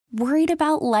Worried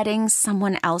about letting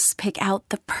someone else pick out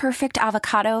the perfect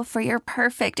avocado for your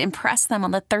perfect impress them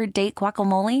on the third date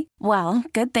guacamole? Well,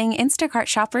 good thing Instacart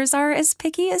shoppers are as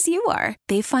picky as you are.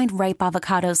 They find ripe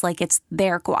avocados like it's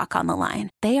their guac on the line.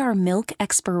 They are milk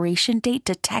expiration date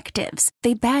detectives.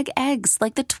 They bag eggs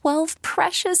like the 12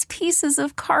 precious pieces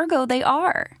of cargo they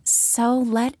are. So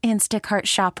let Instacart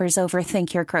shoppers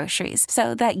overthink your groceries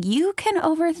so that you can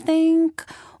overthink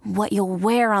what you'll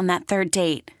wear on that third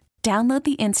date. Download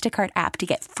the Instacart app to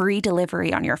get free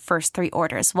delivery on your first 3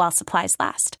 orders while supplies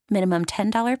last. Minimum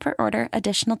 $10 per order.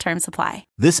 Additional terms apply.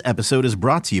 This episode is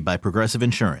brought to you by Progressive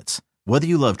Insurance. Whether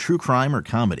you love true crime or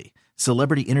comedy,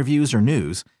 celebrity interviews or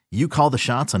news, you call the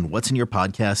shots on what's in your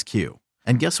podcast queue.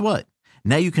 And guess what?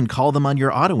 Now you can call them on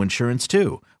your auto insurance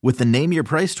too with the Name Your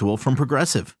Price tool from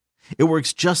Progressive. It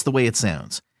works just the way it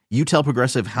sounds. You tell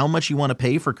Progressive how much you want to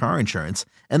pay for car insurance,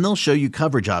 and they'll show you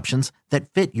coverage options that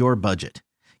fit your budget.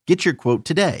 Get your quote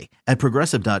today at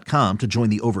Progressive.com to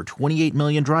join the over 28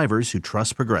 million drivers who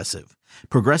trust Progressive.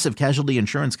 Progressive Casualty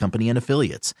Insurance Company and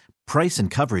Affiliates. Price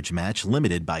and coverage match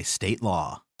limited by state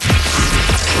law.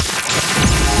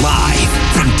 Live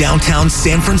from downtown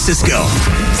San Francisco,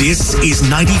 this is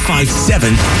 95.7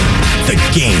 The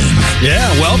Game.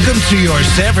 Yeah, welcome to your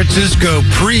San Francisco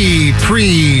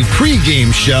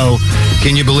pre-game show.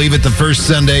 Can you believe it? The first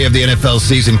Sunday of the NFL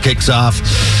season kicks off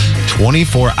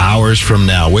 24 hours from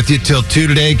now. With you till 2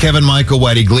 today, Kevin Michael,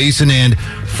 Whitey Gleason, and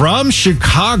from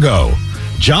Chicago,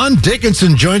 John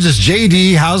Dickinson joins us.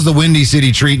 JD, how's the Windy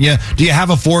City treating you? Do you have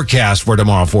a forecast for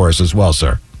tomorrow for us as well,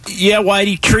 sir? Yeah,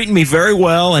 Whitey, treating me very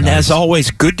well, and as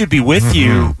always, good to be with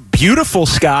you. Beautiful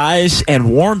skies and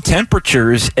warm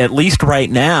temperatures, at least right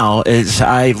now, as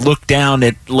I look down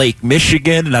at Lake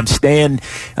Michigan, and I'm staying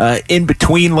in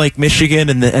between Lake Michigan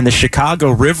and the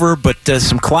Chicago River, but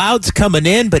some clouds coming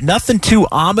in, but nothing too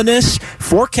ominous.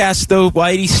 Forecast, though,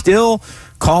 Whitey, still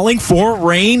calling for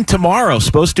rain tomorrow.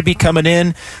 Supposed to be coming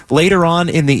in later on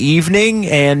in the evening,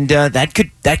 and that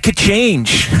could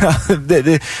change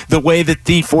the way that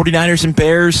the 49ers and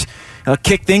Bears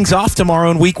kick things off tomorrow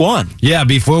in week 1. Yeah,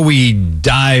 before we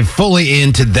dive fully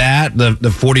into that, the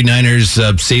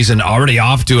 49ers season already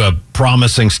off to a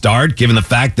promising start, given the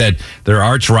fact that their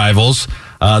arch rivals,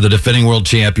 the defending world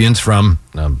champions from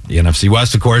the NFC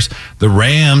West, of course, the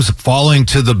Rams falling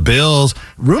to the Bills.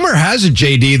 Rumor has it,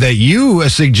 JD, that you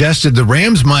suggested the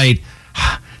Rams might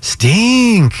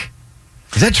stink.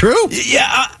 Is that true?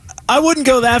 Yeah, I wouldn't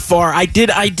go that far. I did,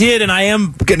 and I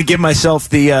am going to give myself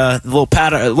the little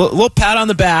pat on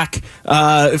the back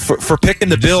for picking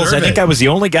the Bills. I think I was the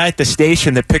only guy at the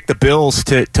station that picked the Bills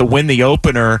to win the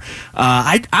opener.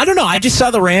 I don't know. I just saw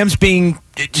the Rams being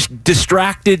just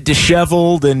distracted,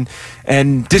 disheveled, and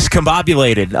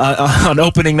discombobulated on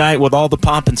opening night with all the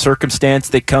pomp and circumstance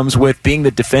that comes with being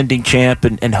the defending champ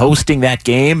and hosting that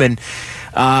game. And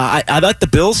I thought the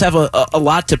Bills have a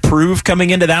lot to prove coming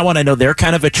into that one. I know they're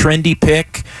kind of a trendy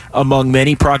pick among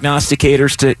many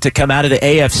prognosticators to come out of the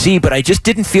AFC, but I just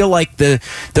didn't feel like the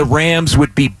Rams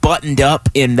would be buttoned up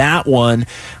in that one.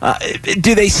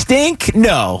 Do they stink?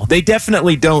 No, they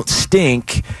definitely don't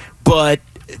stink, but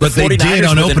they did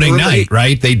on opening night,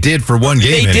 right? They did for one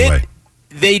game anyway.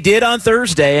 They did on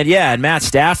Thursday, and Matt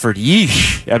Stafford,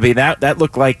 yeesh. I mean, that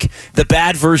looked like the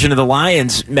bad version of the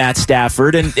Lions, Matt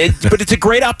Stafford. But it's a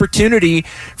great opportunity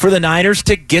for the Niners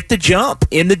to get the jump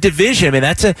in the division. I mean,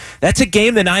 that's a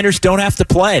game the Niners don't have to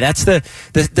play. That's the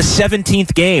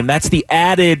 17th game. That's the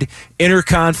added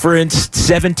interconference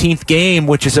 17th game,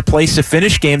 which is a place to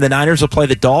finish game. The Niners will play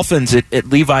the Dolphins at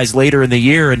Levi's later in the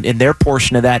year in their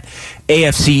portion of that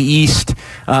AFC East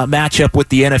matchup with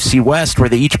the NFC West, where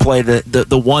they each play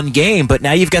the one game. But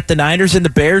now you've got the Niners and the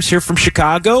Bears here from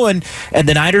Chicago, and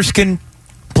the Niners can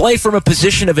play from a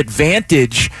position of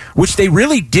advantage, which they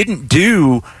really didn't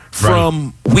do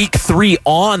from week 3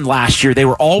 on last year. They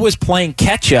were always playing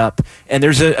catch-up, and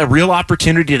there's a real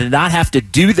opportunity to not have to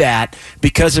do that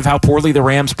because of how poorly the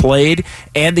Rams played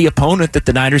and the opponent that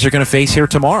the Niners are going to face here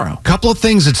tomorrow. A couple of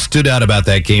things that stood out about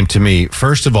that game to me.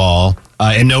 First of all,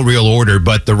 in no real order,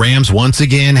 but the Rams once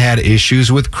again had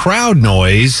issues with crowd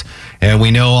noise, and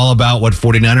we know all about what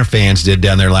 49er fans did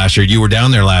down there last year. You were down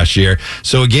there last year.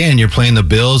 So again, you're playing the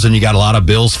Bills, and you got a lot of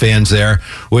Bills fans there.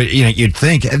 You'd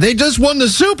think they just won the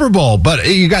Super Bowl, but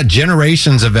you got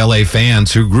generations of LA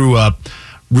fans who grew up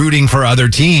rooting for other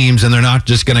teams, and they're not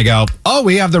just going to go, oh,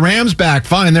 we have the Rams back.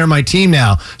 Fine, they're my team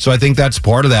now. So I think that's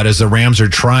part of that, is the Rams are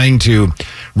trying to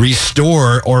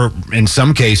restore, or in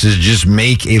some cases, just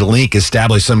make a link,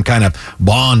 establish some kind of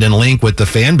bond and link with the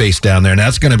fan base down there, and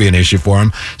that's going to be an issue for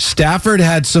them. Stafford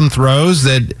had some throws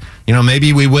that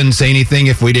maybe we wouldn't say anything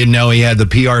if we didn't know he had the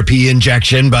PRP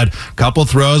injection, but a couple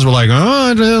throws were like,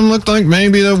 it didn't look like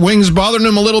maybe the wings bothering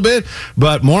him a little bit.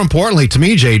 But more importantly, to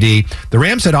me, JD, the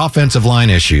Rams had offensive line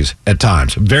issues at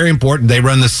times. Very important. They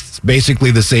run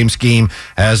basically the same scheme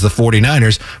as the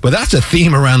 49ers, but that's a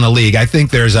theme around the league. I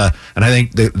think and I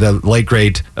think the late,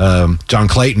 great John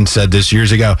Clayton said this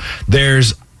years ago,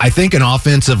 I think an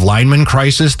offensive lineman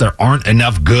crisis. There aren't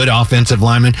enough good offensive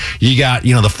linemen. You got, the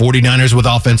 49ers with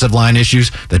offensive line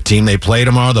issues. The team they play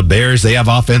tomorrow, the Bears, they have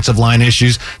offensive line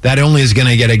issues. That only is going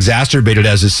to get exacerbated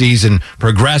as the season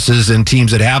progresses and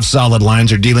teams that have solid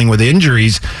lines are dealing with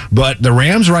injuries. But the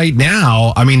Rams right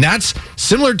now, that's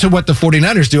similar to what the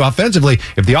 49ers do offensively.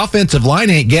 If the offensive line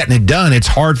ain't getting it done, it's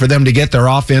hard for them to get their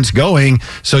offense going.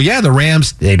 So, yeah, the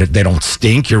Rams, they don't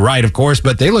stink. You're right, of course,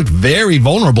 but they looked very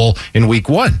vulnerable in week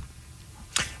 1.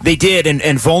 They did,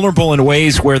 and vulnerable in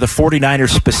ways where the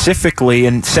 49ers specifically,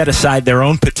 and set aside their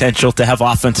own potential to have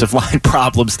offensive line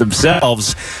problems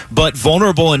themselves, but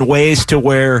vulnerable in ways to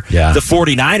where the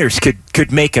 49ers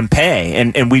could make them pay.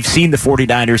 And we've seen the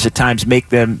 49ers at times make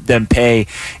them pay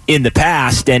in the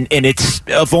past, and it's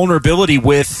a vulnerability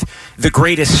with the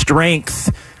greatest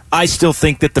strength I still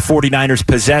think that the 49ers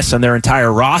possess on their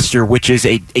entire roster, which is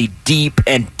a deep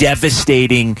and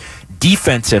devastating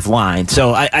defensive line.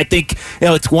 So I think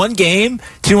it's one game,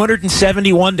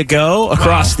 271 to go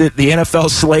across the NFL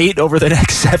slate over the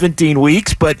next 17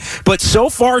 weeks. But so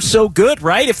far, so good,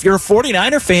 right? If you're a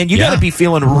 49er fan, you got to be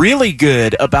feeling really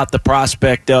good about the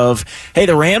prospect of, hey,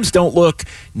 the Rams don't look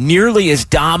nearly as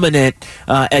dominant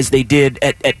as they did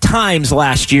at times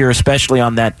last year, especially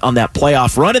on that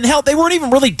playoff run. And hell, they weren't even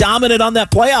really dominant on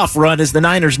that playoff run, as the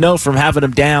Niners know from having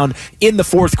them down in the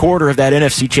fourth quarter of that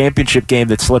NFC Championship game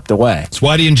that slipped away. It's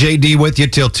Whitey and JD with you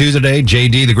till Tuesday.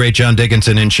 JD, the great John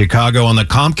Dickinson in Chicago on the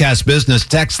Comcast Business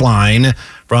text line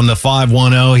from the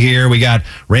 510 here. We got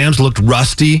Rams looked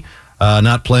rusty.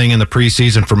 Not playing in the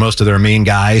preseason for most of their main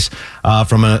guys.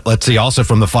 Also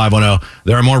from the 510,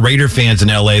 there are more Raider fans in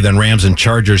LA than Rams and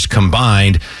Chargers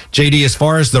combined. JD, as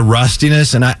far as the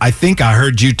rustiness, and I think I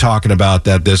heard you talking about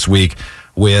that this week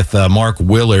with Mark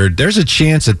Willard, there's a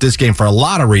chance that this game, for a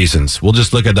lot of reasons, we'll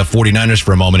just look at the 49ers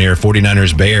for a moment here,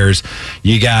 49ers Bears.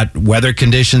 You got weather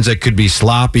conditions that could be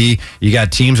sloppy. You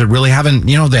got teams that really haven't,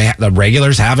 the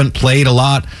regulars haven't played a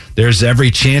lot. There's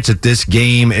every chance that this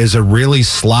game is a really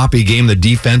sloppy game. The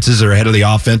defenses are ahead of the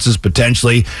offenses,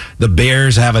 potentially. The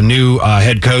Bears have a new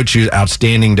head coach, who's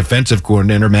outstanding defensive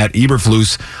coordinator, Matt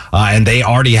Eberflus, and they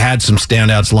already had some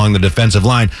standouts along the defensive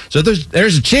line. So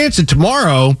there's a chance that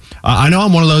tomorrow, I know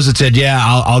I'm one of those that said,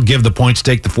 I'll give the points,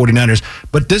 take the 49ers,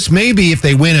 but this may be, if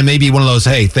they win, it may be one of those,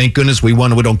 hey, thank goodness we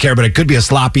won, we don't care, but it could be a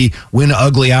sloppy,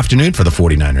 ugly afternoon for the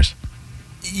 49ers.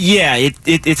 Yeah,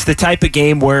 it's the type of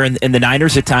game where, and the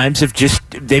Niners at times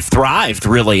they've thrived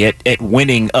really at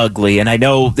winning ugly. And I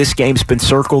know this game's been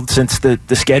circled since the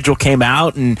schedule came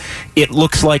out, and it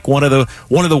looks like one of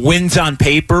the wins on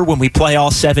paper when we play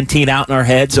all 17 out in our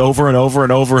heads over and over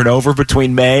and over and over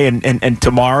between May and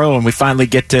tomorrow, and we finally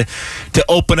get to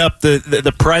open up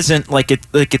the present like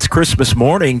it's Christmas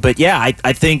morning. But yeah,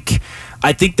 I think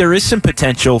there is some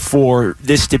potential for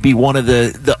this to be one of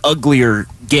the uglier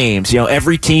games.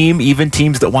 Every team, even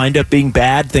teams that wind up being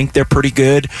bad, think they're pretty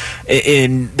good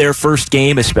in their first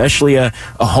game, especially a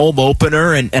home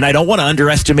opener. And I don't want to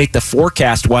underestimate the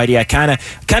forecast, Whitey. I kind of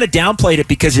downplayed it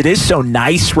because it is so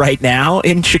nice right now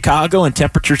in Chicago, and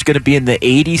temperature's going to be in the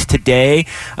 80s today.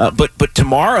 But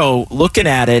tomorrow, looking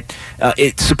at it,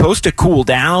 it's supposed to cool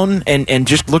down, and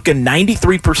just looking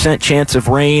 93% chance of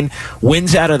rain,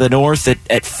 winds out of the north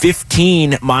at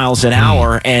 15 miles an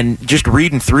hour, and just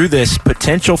reading through this,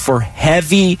 potential for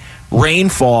heavy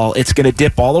rainfall. It's going to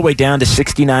dip all the way down to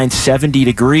 69, 70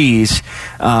 degrees.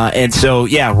 And so,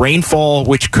 rainfall,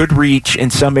 which could reach in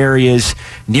some areas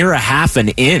near a half an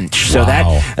inch. So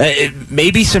that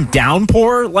maybe some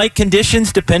downpour-like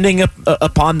conditions depending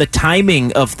upon the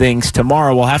timing of things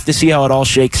tomorrow. We'll have to see how it all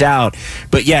shakes out.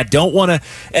 But don't want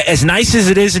to, as nice as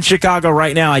it is in Chicago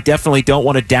right now, I definitely don't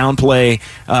want to downplay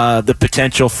the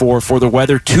potential for the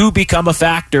weather to become a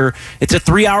factor. It's a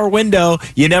 3-hour window.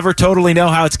 You never totally know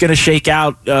how it's going to shake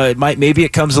out. Maybe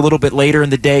it comes a little bit later in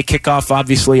the day. Kickoff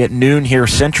obviously at noon here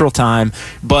Central Time,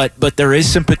 but there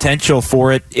is some potential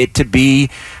for it to be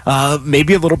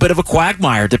maybe a little bit of a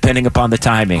quagmire depending upon the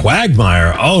timing.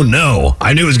 Quagmire? Oh no!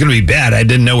 I knew it was going to be bad. I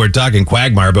didn't know we were talking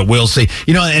quagmire, but we'll see.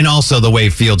 And also the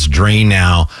way fields drain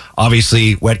now.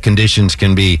 Obviously, wet conditions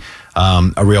can be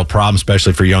a real problem,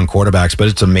 especially for young quarterbacks. But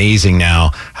it's amazing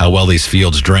now how well these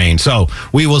fields drain. So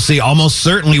we will see, almost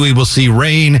certainly we will see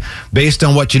rain. Based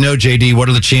on what you know, JD, what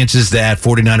are the chances that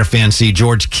 49er fans see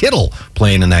George Kittle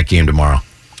playing in that game tomorrow?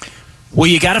 Well,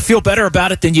 you got to feel better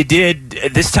about it than you did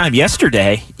this time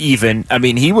yesterday, even. I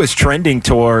mean, he was trending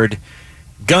toward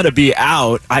going to be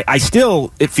out. I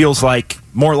still, it feels like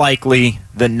more likely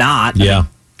than not. Yeah. I mean,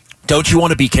 don't you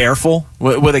want to be careful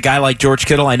with a guy like George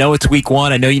Kittle? I know it's week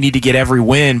 1. I know you need to get every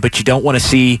win, but you don't want to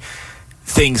see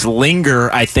things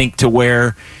linger, I think, to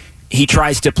where he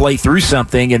tries to play through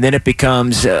something and then it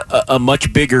becomes a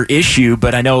much bigger issue.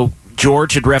 But I know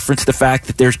George had referenced the fact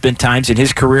that there's been times in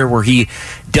his career where he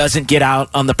doesn't get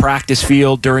out on the practice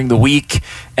field during the week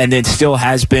and then still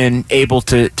has been able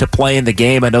to play in the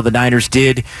game. I know the Niners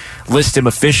did list him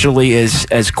officially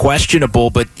as questionable,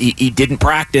 but he didn't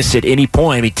practice at any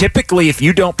point. I mean, typically, if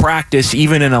you don't practice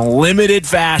even in a limited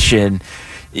fashion,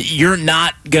 you're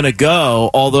not going to go,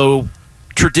 although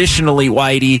traditionally,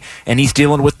 Whitey, and he's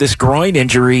dealing with this groin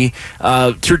injury,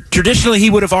 traditionally he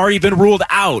would have already been ruled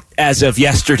out as of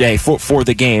yesterday for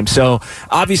the game. So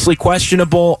obviously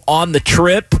questionable on the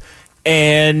trip,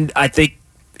 and I think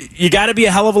you got to be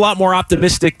a hell of a lot more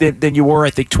optimistic than you were,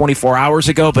 I think, 24 hours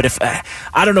ago. But if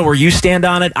I don't know where you stand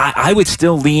on it, I would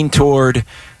still lean toward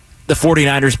the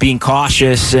 49ers being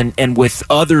cautious, and with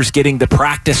others getting the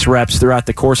practice reps throughout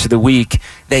the course of the week,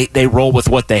 they roll with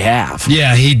what they have.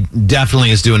 Yeah, he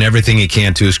definitely is doing everything he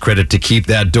can, to his credit, to keep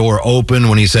that door open.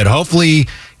 When he said, hopefully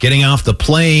getting off the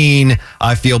plane,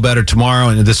 I feel better tomorrow.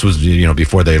 And this was,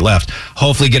 before they left.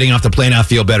 Hopefully getting off the plane, I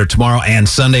feel better tomorrow and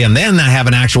Sunday. And then I have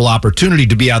an actual opportunity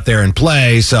to be out there and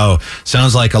play. So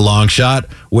sounds like a long shot,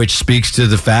 which speaks to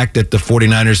the fact that the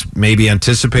 49ers maybe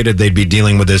anticipated they'd be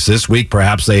dealing with this week.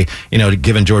 Perhaps they,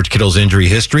 given George Kittle's injury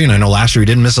history. And I know last year he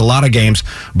didn't miss a lot of games,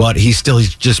 but he's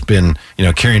just been,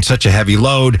 carrying such a heavy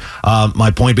load.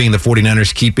 My point being, the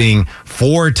 49ers keeping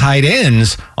 4 tight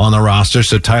ends on the roster.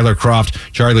 So Tyler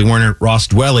Kroft, Charlie Werner, Ross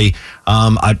Dwelly.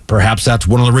 Perhaps that's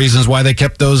one of the reasons why they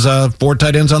kept those 4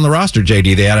 tight ends on the roster,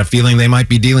 JD. They had a feeling they might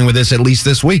be dealing with this at least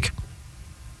this week.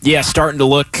 Yeah, starting to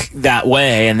look that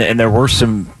way, and there were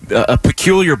some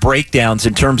peculiar breakdowns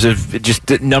in terms of just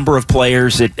the number of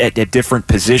players at different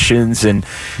positions, and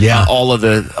all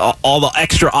the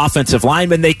extra offensive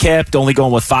linemen they kept, only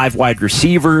going with 5 wide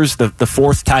receivers, the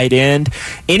 4th tight end.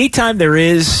 Anytime there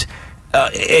is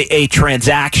a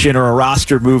transaction or a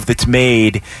roster move that's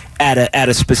made at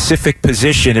a specific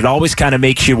position, it always kind of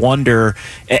makes you wonder,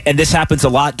 and this happens a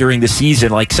lot during the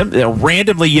season, like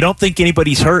randomly you don't think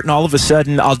anybody's hurt, and all of a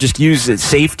sudden, I'll just use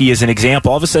safety as an example,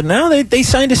 all of a sudden, no, they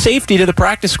signed a safety to the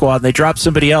practice squad and they dropped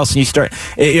somebody else, and you start,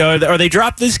 or they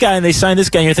dropped this guy and they signed this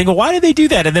guy, and you're thinking, well, why did they do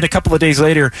that? And then a couple of days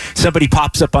later, somebody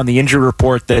pops up on the injury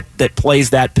report that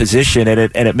plays that position, and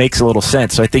it makes a little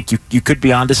sense. So I think you could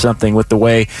be onto something with the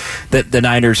way that the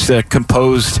Niners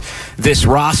composed this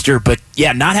roster. But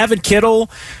yeah, not having Kittle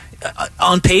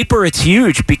on paper, it's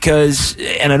huge because,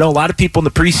 and I know a lot of people in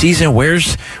the preseason,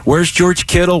 where's George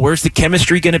Kittle? Where's the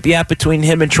chemistry going to be at between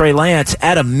him and Trey Lance?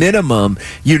 At a minimum,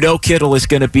 Kittle is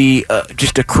going to be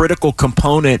just a critical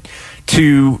component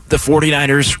to the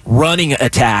 49ers running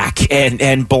attack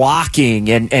and blocking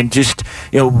and just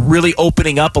really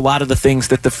opening up a lot of the things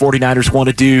that the 49ers want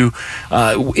to do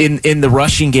in the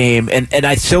rushing game. And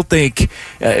I still think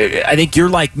I think you're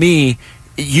like me.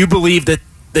 You believe that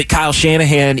Kyle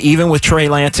Shanahan, even with Trey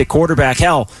Lance at quarterback,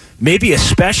 hell, maybe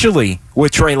especially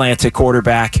with Trey Lance at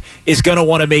quarterback, is going to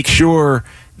want to make sure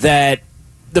that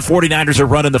the 49ers are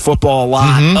running the football a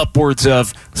lot, upwards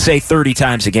of, say, 30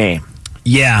 times a game.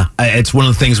 Yeah, it's one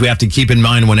of the things we have to keep in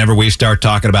mind whenever we start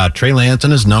talking about Trey Lance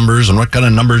and his numbers and what kind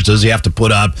of numbers does he have to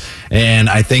put up. And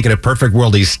I think in a perfect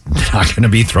world, he's not going to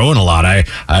be throwing a lot. I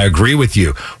agree with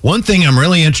you. One thing I'm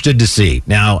really interested to see,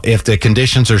 now, if the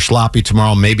conditions are sloppy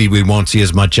tomorrow, maybe we won't see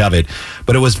as much of it.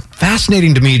 But it was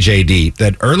fascinating to me, JD,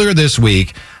 that earlier this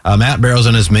week, Matt Barrows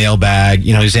in his mailbag,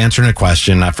 he's answering a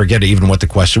question. I forget even what the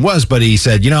question was, but he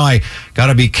said, I got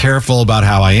to be careful about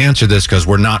how I answer this because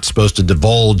we're not supposed to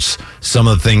divulge some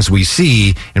of the things we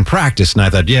see in practice. And I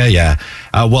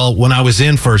thought, well, when I was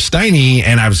in for Steiny,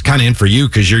 and I was kind of in for you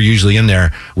because you're usually in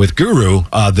there with Guru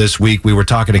this week, we were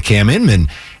talking to Cam Inman,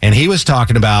 and he was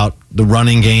talking about the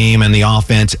running game and the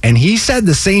offense, and he said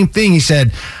the same thing. He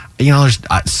said, there's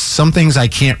some things I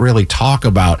can't really talk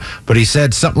about, but he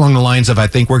said something along the lines of, I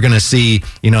think we're going to see,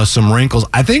 some wrinkles.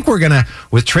 I think we're going to,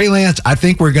 with Trey Lance, I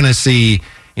think we're going to see,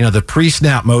 the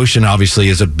pre-snap motion obviously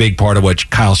is a big part of what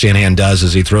Kyle Shanahan does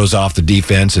as he throws off the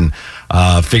defense and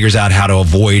figures out how to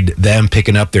avoid them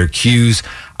picking up their cues.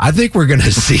 I think we're going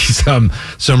to see some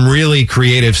really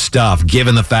creative stuff,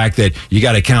 given the fact that you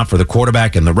got to account for the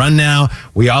quarterback and the run now.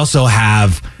 We also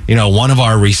have, one of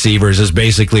our receivers is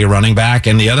basically a running back,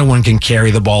 and the other one can carry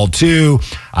the ball too.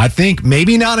 I think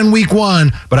maybe not in week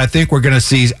 1, but I think we're going to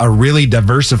see a really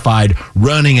diversified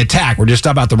running attack. We're just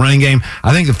talking about the running game.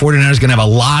 I think the 49ers are going to have a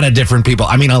lot of different people.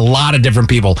 I mean, a lot of different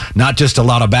people, not just a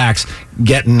lot of backs,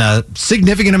 getting a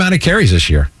significant amount of carries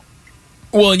this year.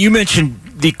 Well, and you mentioned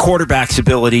the quarterback's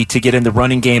ability to get in the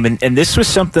running game, and this was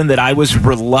something that I was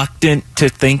reluctant to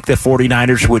think the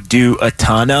 49ers would do a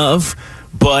ton of,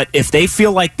 but if they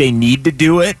feel like they need to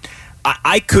do it,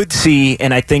 I could see,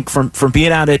 and I think from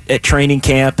being out at training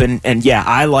camp, and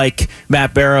I like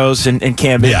Matt Barrows and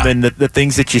Cam Newton, the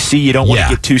things that you see, you don't want to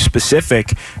get too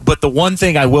specific, but the one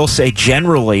thing I will say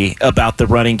generally about the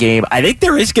running game, I think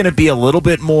there is going to be a little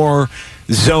bit more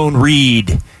zone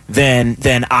read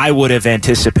than I would have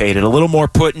anticipated. A little more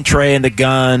putting Trey in the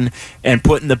gun and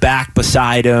putting the back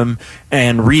beside him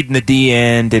and reading the D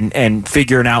end and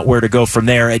figuring out where to go from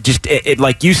there. It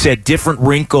like you said, different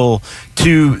wrinkle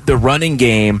to the running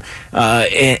game,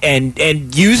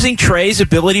 and using Trey's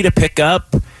ability to pick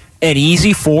up an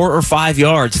easy 4 or 5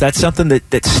 yards. That's something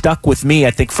that stuck with me,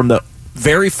 I think, from the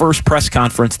very first press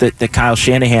conference that Kyle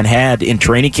Shanahan had in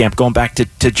training camp going back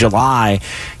to July.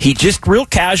 He just real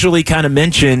casually kind of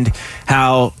mentioned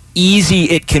how easy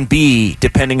it can be,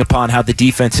 depending upon how the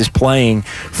defense is playing,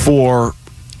 for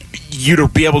you to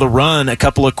be able to run a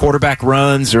couple of quarterback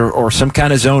runs or some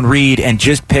kind of zone read and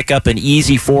just pick up an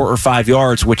easy 4 or 5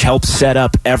 yards, which helps set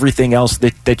up everything else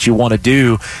that you want to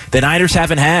do. The Niners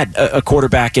haven't had a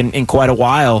quarterback in quite a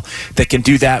while that can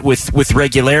do that with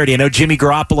regularity. I know Jimmy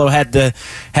Garoppolo had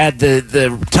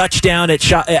the touchdown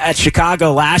at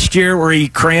Chicago last year where he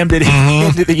crammed it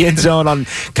into the end zone on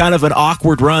kind of an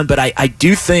awkward run, but I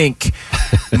do think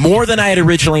more than I had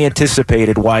originally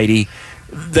anticipated, Whitey,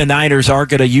 the Niners are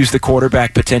going to use the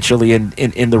quarterback potentially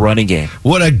in the running game.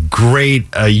 What a great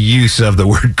use of the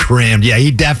word crammed. Yeah,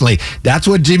 that's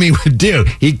what Jimmy would do.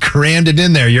 He crammed it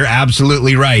in there. You're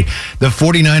absolutely right. The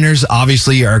 49ers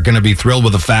obviously are going to be thrilled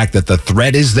with the fact that the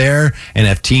threat is there, and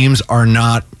if teams are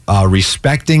not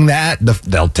respecting that,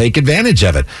 they'll take advantage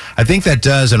of it. I think that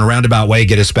does, in a roundabout way,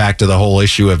 get us back to the whole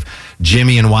issue of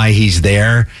Jimmy and why he's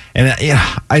there. And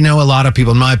I know a lot of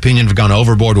people, in my opinion, have gone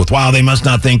overboard with, wow, they must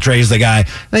not think Trey's the guy.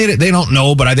 They don't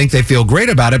know, but I think they feel great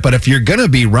about it. But if you're going to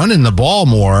be running the ball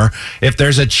more, if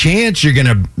there's a chance you're going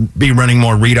to be running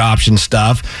more read option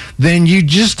stuff, then you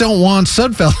just don't want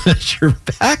Sudfeld as your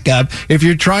backup if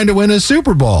you're trying to win a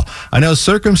Super Bowl. I know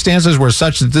circumstances were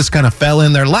such that this kind of fell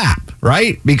in their lap,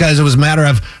 right? Because it was a matter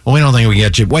of, well, we don't think we can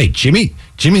get you. Wait,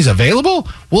 Jimmy's available?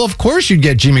 Well, of course you'd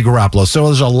get Jimmy Garoppolo. So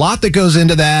there's a lot that goes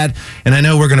into that, and I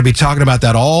know we're going to be talking about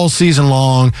that all season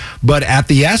long, but at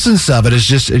the essence of it is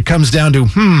just, it comes down to,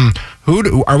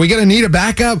 are we going to need a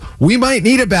backup? We might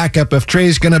need a backup if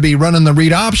Trey's going to be running the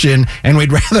read option, and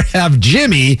we'd rather have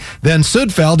Jimmy than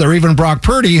Sudfeld or even Brock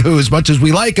Purdy, who, as much as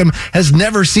we like him, has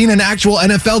never seen an actual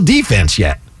NFL defense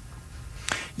yet.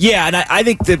 Yeah, and I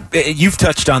think that you've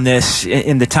touched on this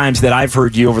in the times that I've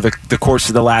heard you over the course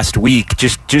of the last week,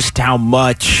 just how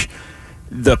much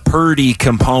the Purdy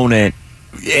component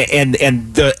and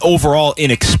the overall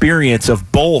inexperience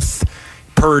of both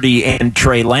Purdy and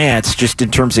Trey Lance, just in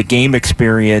terms of game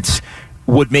experience,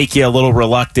 would make you a little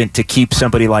reluctant to keep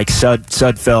somebody like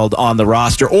Sudfeld on the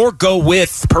roster or go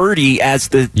with Purdy as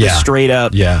the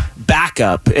straight-up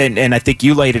backup. And I think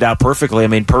you laid it out perfectly. I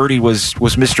mean, Purdy was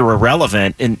Mr.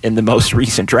 Irrelevant in the most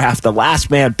recent draft, the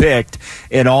last man picked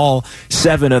in all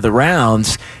 7 of the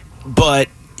rounds. But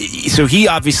so he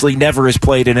obviously never has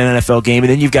played in an NFL game.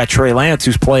 And then you've got Trey Lance,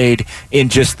 who's played in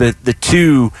just the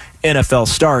 2 NFL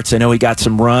starts. I know he got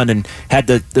some run and had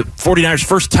the 49ers'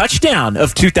 first touchdown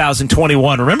of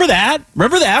 2021. Remember that,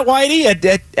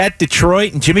 Whitey, at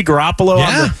Detroit, and Jimmy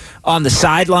Garoppolo on the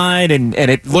sideline, and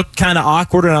it looked kind of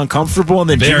awkward and uncomfortable. And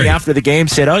then Jimmy, after the game,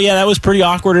 said, "Oh yeah, that was pretty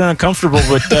awkward and uncomfortable,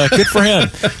 but good for him."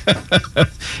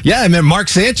 Yeah, I mean, Mark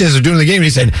Sanchez was doing the game, and he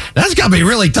said, "That's got to be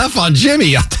really tough on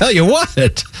Jimmy, I'll tell you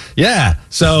what." Yeah,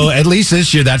 so at least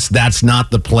this year, that's not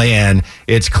the plan.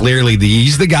 It's clearly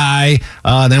he's the guy.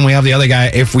 Then we have the other guy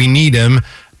if we need him.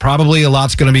 Probably a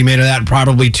lot's going to be made of that, and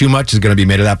probably too much is going to be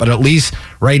made of that. But at least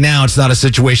right now, it's not a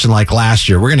situation like last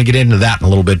year. We're going to get into that in a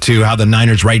little bit, too, how the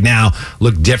Niners right now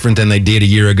look different than they did a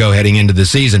year ago heading into the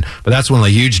season. But that's one of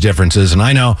the huge differences. And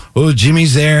I know,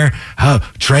 Jimmy's there.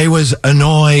 Trey was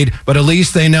annoyed. But at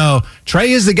least they know Trey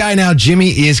is the guy now. Jimmy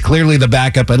is clearly the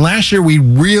backup. And last year, we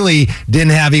really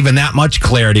didn't have even that much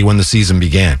clarity when the season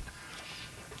began.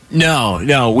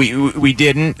 No, we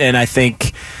didn't, and I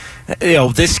think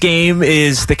this game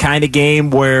is the kind of game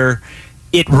where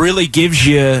it really gives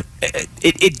you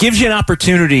it gives you an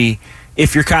opportunity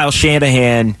if you're Kyle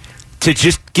Shanahan to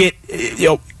just get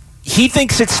he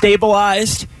thinks it's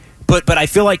stabilized, but I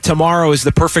feel like tomorrow is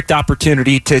the perfect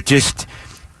opportunity to just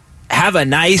have a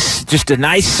nice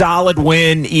solid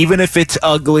win, even if it's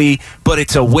ugly, but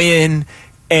it's a win.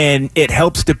 And it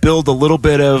helps to build a little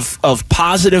bit of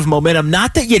positive momentum.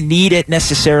 Not that you need it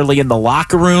necessarily in the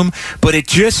locker room, but it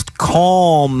just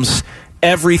calms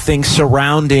everything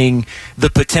surrounding the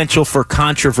potential for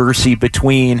controversy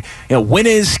between, when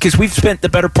is, because we've spent the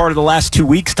better part of the last 2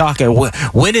 weeks talking,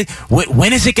 when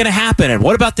is it going to happen? And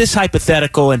what about this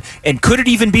hypothetical? And could it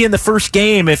even be in the first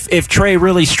game if Trey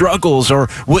really struggles? Or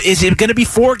is it going to be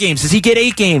 4 games? Does he get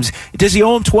 8 games? Does he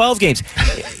owe him 12 games?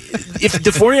 If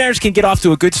the 49ers can get off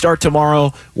to a good start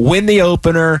tomorrow, win the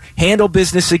opener, handle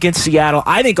business against Seattle,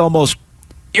 I think almost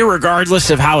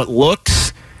irregardless of how it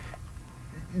looks,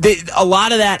 a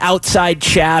lot of that outside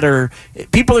chatter,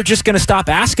 people are just going to stop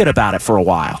asking about it for a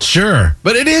while. Sure.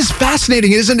 But it is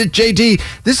fascinating, isn't it, JD?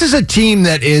 This is a team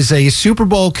that is a Super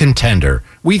Bowl contender.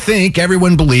 We think,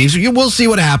 everyone believes, we'll see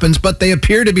what happens, but they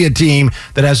appear to be a team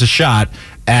that has a shot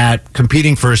at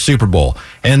competing for a Super Bowl.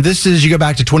 And this is, you go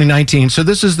back to 2019, so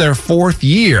this is their 4th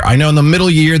year. I know in the middle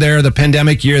year there, the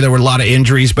pandemic year, there were a lot of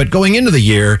injuries, but going into the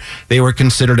year, they were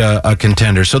considered a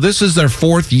contender. So this is their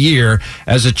 4th year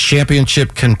as a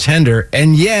championship contender,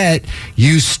 and yet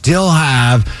you still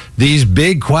have these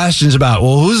big questions about,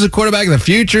 well, who's the quarterback of the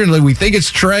future? And we think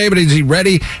it's Trey, but is he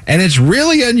ready? And it's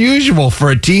really unusual for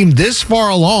a team this far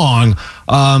along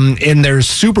in their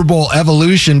Super Bowl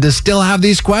evolution to still have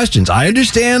these questions. I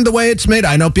understand the way it's made.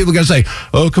 I know people are going to say,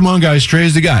 oh, come on, guys,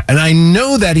 Trey's the guy. And I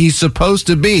know that he's supposed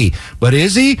to be. But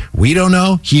is he? We don't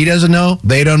know. He doesn't know.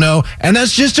 They don't know. And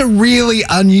that's just a really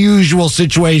unusual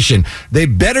situation. They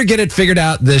better get it figured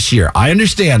out this year. I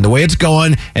understand the way it's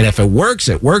going. And if it works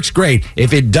great.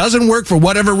 If it doesn't work for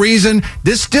whatever reason,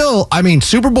 this still,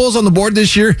 Super Bowl's on the board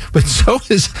this year, but so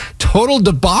is total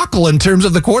debacle in terms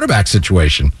of the quarterback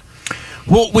situation.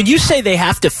 Well, when you say they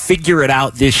have to figure it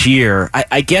out this year,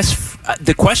 I guess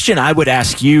the question I would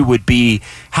ask you would be,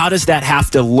 how does that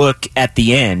have to look at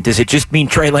the end? Does it just mean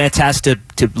Trey Lance has to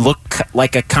look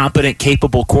like a competent,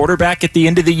 capable quarterback at the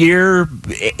end of the year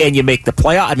and you make the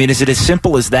playoff? Is it as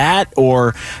simple as that?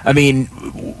 Or,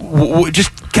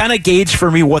 just kind of gauge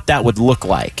for me what that would look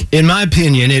like. In my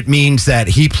opinion, it means that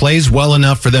he plays well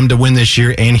enough for them to win this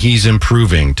year and he's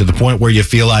improving to the point where you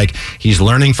feel like he's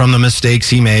learning from the mistakes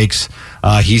he makes.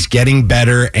 He's getting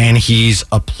better, and he's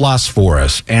a plus for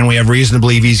us. And we have reason to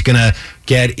believe he's going to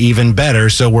get even better,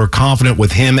 so we're confident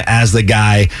with him as the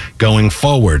guy going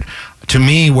forward. To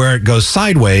me, where it goes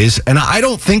sideways, and I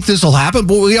don't think this will happen,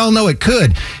 but we all know it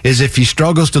could, is if he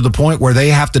struggles to the point where they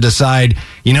have to decide,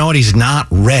 he's not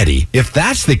ready. If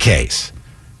that's the case,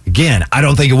 again, I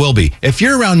don't think it will be. If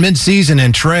you're around midseason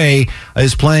and Trey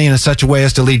is playing in such a way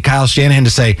as to lead Kyle Shanahan to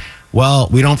say, well,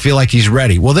 we don't feel like he's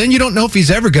ready. Well, then you don't know if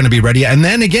he's ever going to be ready. And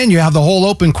then again, you have the whole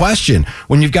open question.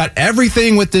 When you've got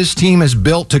everything with this team is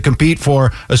built to compete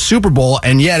for a Super Bowl,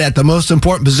 and yet at the most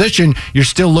important position, you're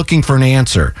still looking for an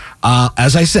answer.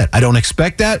 As I said, I don't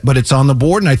expect that, but it's on the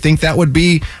board, and I think that would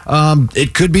be,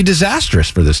 it could be disastrous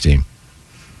for this team.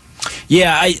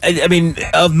 Yeah, I mean,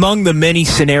 among the many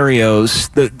scenarios,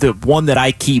 the one that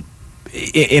I keep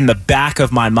in the back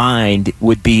of my mind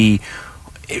would be,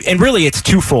 and really it's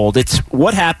twofold. It's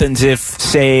what happens if,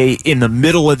 say, in the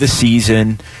middle of the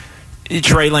season,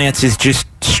 Trey Lance is just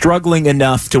struggling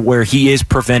enough to where he is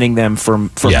preventing them from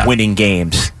winning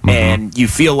games. Mm-hmm. And you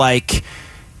feel like,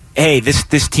 hey,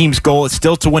 this team's goal is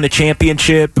still to win a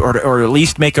championship or at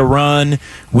least make a run.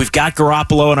 We've got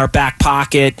Garoppolo in our back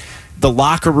pocket. The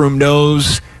locker room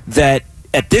knows that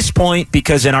at this point,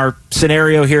 because in our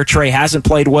scenario here, Trey hasn't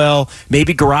played well,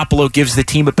 maybe Garoppolo gives the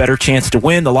team a better chance to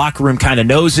win. The locker room kind of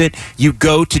knows it. You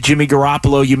go to Jimmy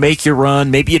Garoppolo, you make your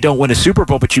run. Maybe you don't win a Super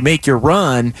Bowl, but you make your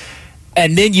run.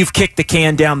 And then you've kicked the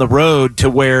can down the road to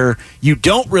where you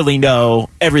don't really know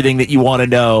everything that you want to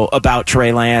know about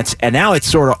Trey Lance. And now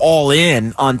it's sort of all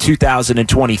in on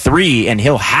 2023, and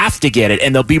he'll have to get it.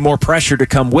 And there'll be more pressure to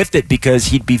come with it because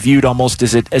he'd be viewed almost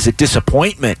as a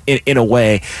disappointment in a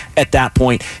way at that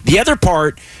point. The other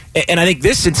part, and I think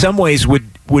this in some ways would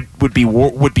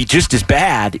be just as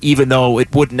bad, even though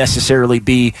it wouldn't necessarily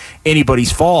be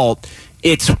anybody's fault.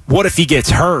 It's what if he gets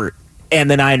hurt? And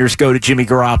the Niners go to Jimmy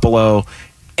Garoppolo,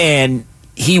 and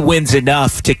he wins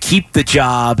enough to keep the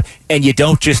job, and you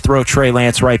don't just throw Trey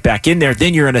Lance right back in there,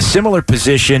 then you're in a similar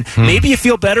position. Maybe you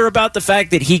feel better about the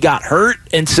fact that he got hurt,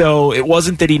 and so it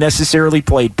wasn't that he necessarily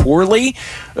played poorly.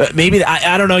 Maybe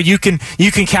I don't know. You can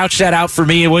couch that out for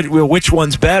me. Which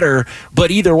one's better?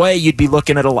 But either way, you'd be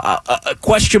looking at a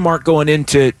question mark going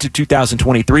into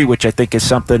 2023, which I think is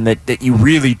something that you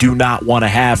really do not want to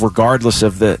have, regardless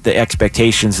of the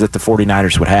expectations that the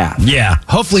 49ers would have. Yeah,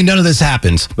 hopefully none of this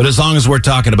happens. But as long as we're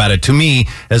talking about it, to me,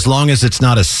 as long as it's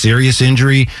not a serious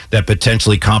injury that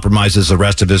potentially compromises the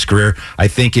rest of his career, I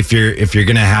think if you're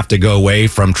going to have to go away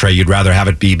from Trey, you'd rather have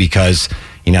it be because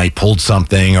he pulled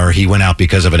something or he went out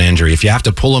because of an injury. If you have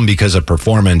to pull him because of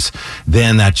performance,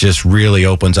 then that just really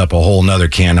opens up a whole nother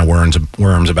can of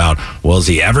worms about, well, is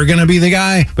he ever going to be the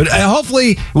guy? But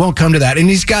hopefully it won't come to that. And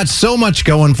he's got so much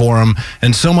going for him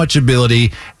and so much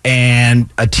ability and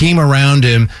a team around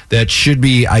him that should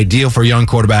be ideal for a young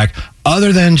quarterback.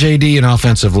 Other than JD, an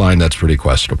offensive line, that's pretty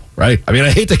questionable, right? I mean, I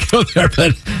hate to go there,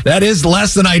 but that is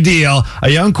less than ideal. A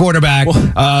young quarterback,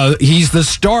 he's the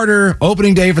starter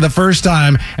opening day for the first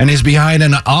time, and is behind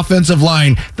an offensive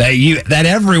line that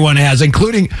everyone has,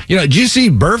 including, did you see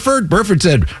Burford? Burford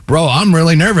said, bro, I'm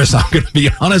really nervous. I'm going to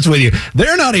be honest with you.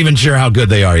 They're not even sure how good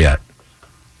they are yet.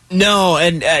 No,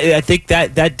 and I think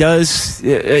that does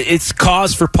it's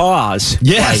cause for pause.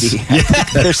 Yes,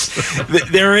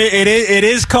 it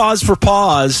is cause for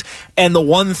pause. And the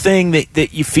one thing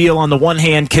that you feel on the one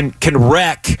hand can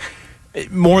wreck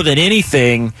more than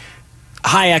anything,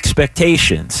 high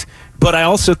expectations. But I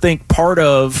also think part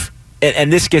of,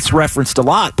 and this gets referenced a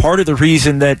lot, part of the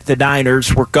reason that the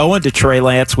Niners were going to Trey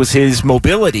Lance was his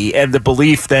mobility and the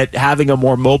belief that having a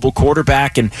more mobile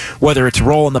quarterback, and whether it's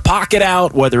rolling the pocket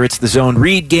out, whether it's the zone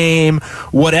read game,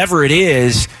 whatever it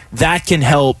is, that can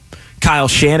help Kyle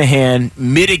Shanahan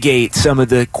mitigate some of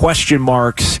the question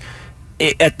marks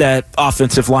at the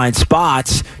offensive line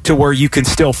spots to where you can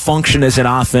still function as an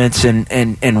offense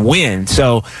and win.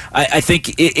 So I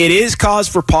think it is cause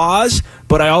for pause,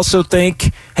 but I also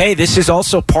think, hey, this is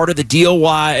also part of the deal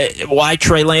why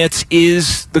Trey Lance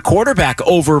is the quarterback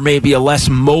over maybe a less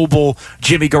mobile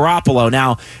Jimmy Garoppolo.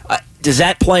 Now, does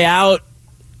that play out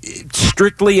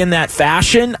strictly in that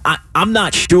fashion? I'm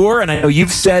not sure, and I know you've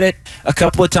said it a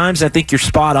couple of times. I think you're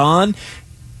spot on.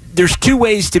 There's two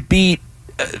ways to beat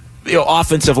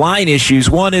offensive line issues.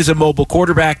 One is a mobile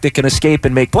quarterback that can escape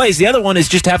and make plays. The other one is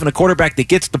just having a quarterback that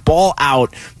gets the ball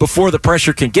out before the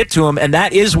pressure can get to him. And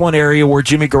that is one area where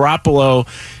Jimmy Garoppolo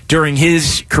during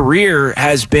his career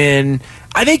has been,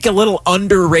 I think, a little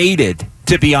underrated,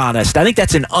 to be honest. I think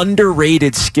that's an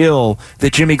underrated skill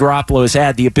that Jimmy Garoppolo has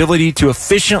had, the ability to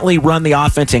efficiently run the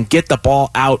offense and get the ball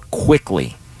out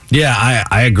quickly. Yeah,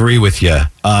 I agree with you.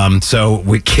 So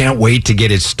we can't wait to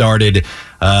get it started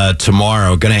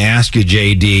tomorrow. Going to ask you,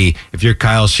 JD, if you're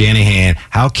Kyle Shanahan,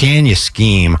 how can you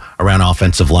scheme around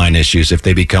offensive line issues if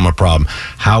they become a problem?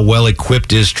 How well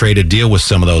equipped is Trey to deal with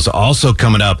some of those? Also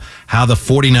coming up, how the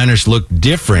 49ers look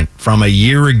different from a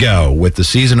year ago with the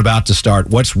season about to start.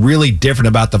 What's really different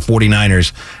about the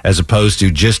 49ers as opposed to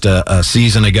just a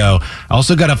season ago?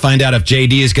 Also got to find out if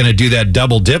JD is going to do that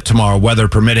double dip tomorrow, weather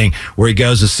permitting, where he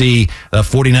goes to see the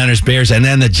 49ers, Bears, and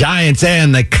then the Giants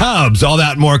and the Cubs. All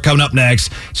that and more coming up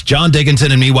next. It's John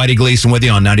Dickinson and me, Whitey Gleason, with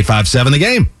you on 95.7 The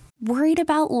Game. Worried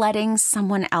about letting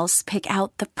someone else pick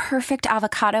out the perfect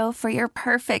avocado for your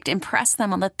perfect impress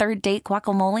them on the third date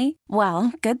guacamole?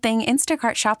 Well, good thing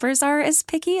Instacart shoppers are as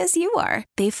picky as you are.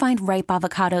 They find ripe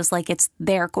avocados like it's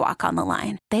their guac on the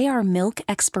line. They are milk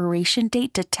expiration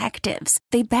date detectives.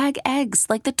 They bag eggs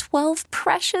like the 12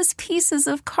 precious pieces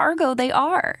of cargo they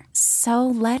are. So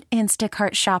let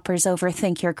Instacart shoppers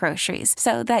overthink your groceries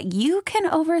so that you can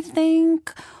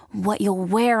overthink what you'll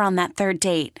wear on that third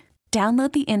date.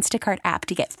 Download the Instacart app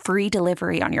to get free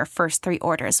delivery on your first 3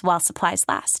 orders while supplies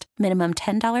last. Minimum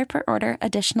 $10 per order.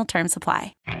 Additional terms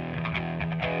apply.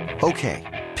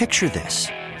 Okay, picture this.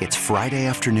 It's Friday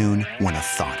afternoon when a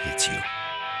thought hits you.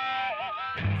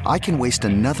 I can waste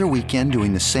another weekend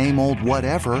doing the same old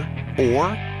whatever, or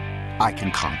I can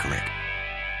conquer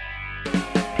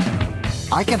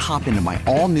it. I can hop into my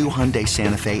all-new Hyundai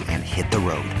Santa Fe and hit the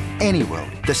road. Any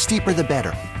road. The steeper, the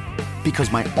better.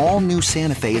 Because my all-new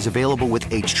Santa Fe is available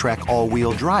with H-Track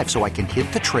all-wheel drive, so I can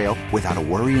hit the trail without a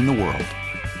worry in the world.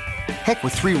 Heck,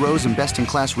 with 3 rows and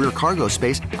best-in-class rear cargo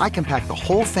space, I can pack the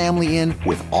whole family in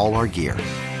with all our gear.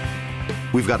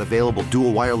 We've got available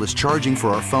dual wireless charging for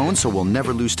our phones, so we'll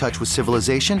never lose touch with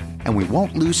civilization, and we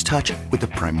won't lose touch with the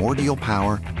primordial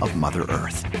power of Mother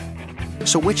Earth.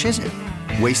 So which is it?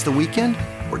 Waste the weekend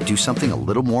or do something a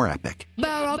little more epic?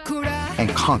 And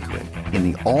conquer it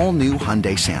in the all-new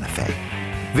Hyundai Santa Fe.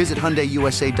 Visit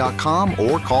HyundaiUSA.com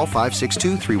or call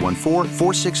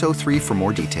 562-314-4603 for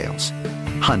more details.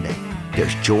 Hyundai,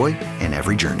 there's joy in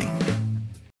every journey.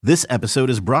 This episode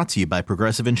is brought to you by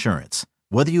Progressive Insurance.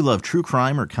 Whether you love true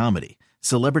crime or comedy,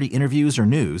 celebrity interviews or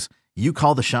news, you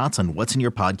call the shots on what's in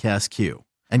your podcast queue.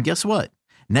 And guess what?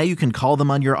 Now you can call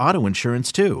them on your auto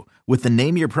insurance too with the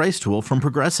Name Your Price tool from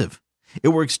Progressive. It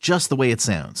works just the way it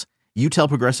sounds. You tell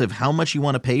Progressive how much you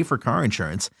want to pay for car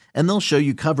insurance, and they'll show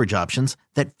you coverage options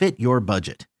that fit your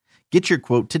budget. Get your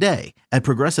quote today at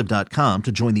Progressive.com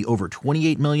to join the over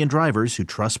 28 million drivers who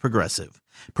trust Progressive.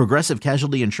 Progressive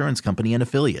Casualty Insurance Company and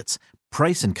Affiliates.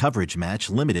 Price and coverage match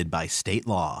limited by state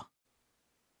law.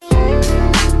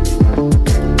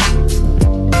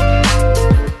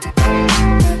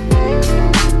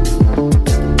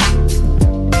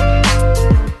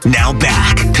 Now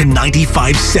back to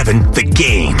 95.7 The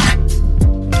Game.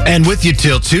 And with you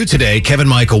till 2 today, Kevin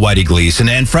Michael Whitey Gleason.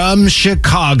 And from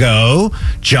Chicago,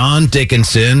 John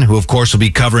Dickinson, who of course will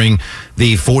be covering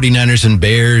the 49ers and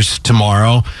Bears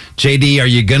tomorrow. JD, are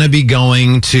you going to be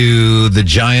going to the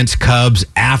Giants-Cubs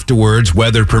afterwards,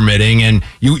 weather permitting? And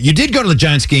you did go to the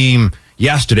Giants game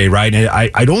yesterday, right? And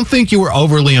I don't think you were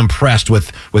overly impressed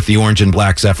with the Orange and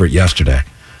Black's effort yesterday.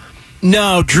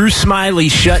 No, Drew Smiley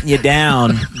shutting you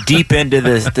down deep into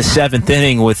the seventh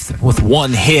inning with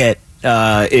one hit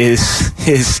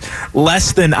is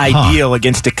less than ideal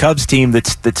against a Cubs team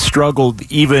that's struggled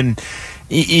even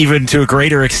to a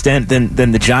greater extent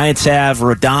than the Giants have.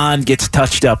 Rodon gets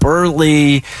touched up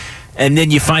early, and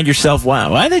then you find yourself,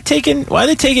 wow, why are they taking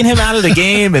him out of the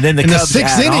game? And then the Cubs the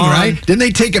sixth inning, right? Didn't they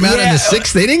take him out in the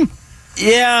sixth inning?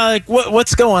 Yeah, like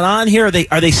what's going on here?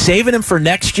 Are they saving him for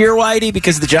next year, Whitey?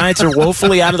 Because the Giants are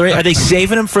woefully out of the race. Are they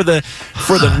saving him for the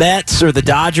Mets or the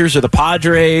Dodgers or the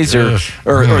Padres or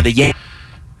the Yankees?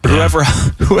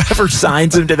 Whoever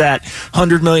signs him to that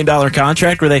 $100 million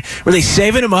contract, were they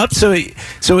saving him up so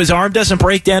his arm doesn't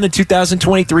break down in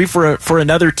 2023 for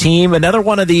another team? Another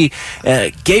one of the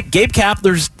Gabe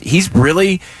Kapler's. He's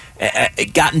really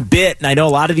gotten bit, and I know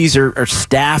a lot of these are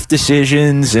staff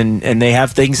decisions, and they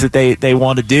have things that they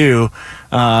want to do,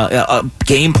 a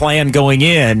game plan going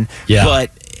in. Yeah.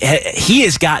 But he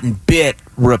has gotten bit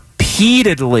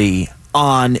repeatedly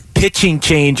on pitching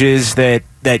changes that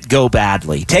go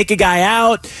badly. Take a guy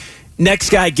out, next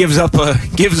guy gives up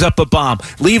a bomb.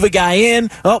 Leave a guy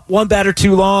in, one batter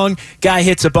too long, guy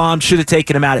hits a bomb, should have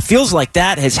taken him out. It feels like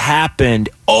that has happened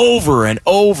over and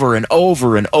over and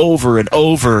over and over and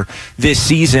over this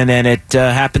season, and it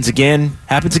happens again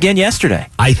yesterday.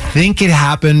 I think it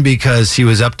happened because he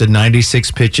was up to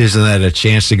 96 pitches and had a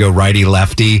chance to go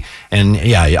righty-lefty. And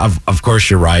yeah, of course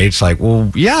you're right. It's like,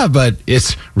 well, yeah, but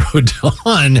it's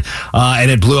Rodon,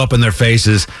 and it blew up in their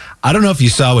faces. I don't know if you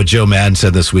saw what Joe Madden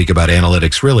said this week about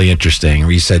analytics. Really interesting.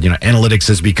 Where he said, analytics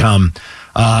has become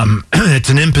it's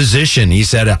an imposition. He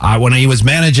said when he was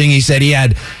managing, he said he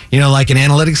had like an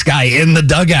analytics guy in the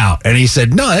dugout, and he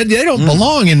said no, they don't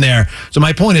belong in there. So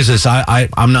my point is this: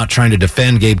 I'm not trying to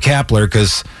defend Gabe Kapler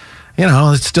because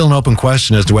it's still an open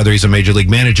question as to whether he's a major league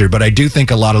manager. But I do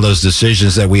think a lot of those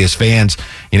decisions that we as fans,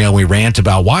 we rant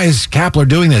about, why is Kapler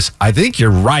doing this? I think you're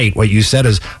right. What you said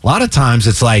is a lot of times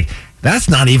it's like, that's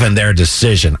not even their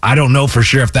decision. I don't know for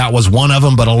sure if that was one of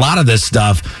them, but a lot of this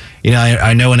stuff,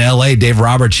 I know in L.A., Dave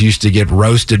Roberts used to get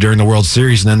roasted during the World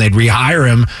Series, and then they'd rehire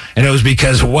him, and it was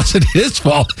because it wasn't his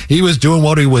fault. He was doing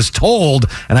what he was told,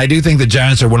 and I do think the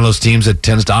Giants are one of those teams that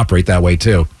tends to operate that way,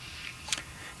 too.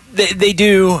 They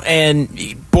do, and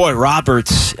boy,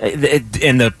 Roberts,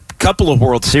 in the couple of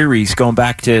World Series, going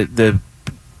back to the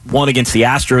one against the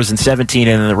Astros in 2017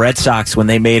 and then the Red Sox when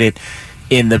they made it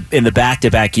in the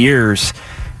back-to-back years,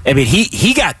 I mean,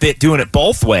 he got bit doing it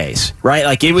both ways, right?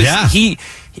 Like it was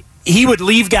he would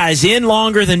leave guys in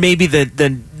longer than maybe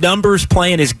the numbers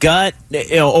playing his gut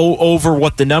over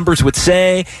what the numbers would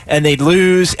say, and they'd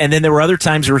lose. And then there were other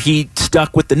times where he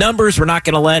stuck with the numbers. We're not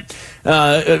going to let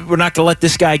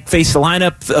this guy face the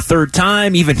lineup a third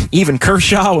time. Even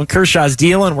Kershaw, when Kershaw's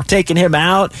dealing, we're taking him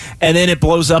out, and then it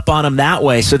blows up on him that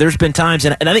way. So there's been times,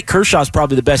 and I think Kershaw's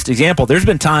probably the best example. There's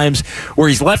been times where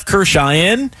he's left Kershaw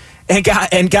in and got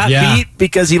beat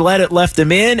because he left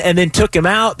him in, and then took him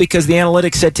out because the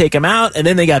analytics said take him out, and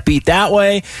then they got beat that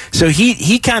way. So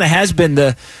he kind of has been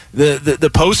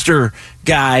the poster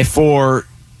guy for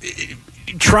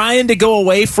trying to go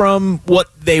away from what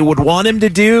they would want him to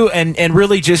do, and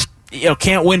really just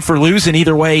can't win for losing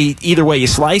either way you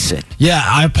slice it. Yeah,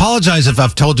 I apologize if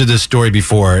I've told you this story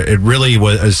before. It really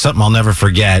was something I'll never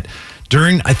forget.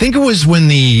 I think it was when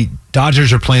the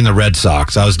Dodgers are playing the Red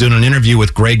Sox. I was doing an interview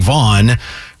with Greg Vaughn.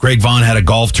 Greg Vaughn had a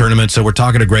golf tournament, so we're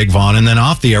talking to Greg Vaughn, and then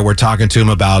off the air, we're talking to him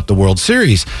about the World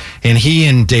Series. And he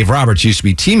and Dave Roberts used to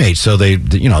be teammates, so they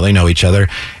know each other.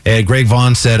 And Greg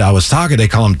Vaughn said, they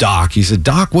call him Doc. He said,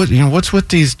 Doc, what's with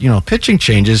these, pitching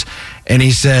changes? And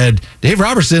he said, Dave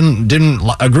Roberts didn't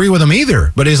agree with him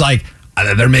either, but he's like,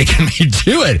 they're making me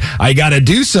do it. I got to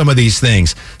do some of these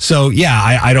things. So,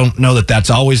 yeah, I don't know that that's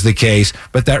always the case,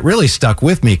 but that really stuck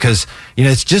with me because,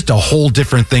 it's just a whole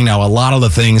different thing now. A lot of the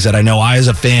things that I know I, as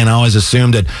a fan, always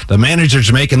assumed that the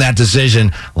manager's making that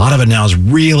decision. A lot of it now is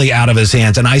really out of his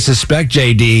hands. And I suspect,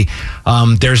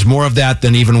 JD, there's more of that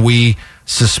than even we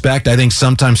suspect. I think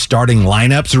sometimes starting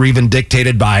lineups are even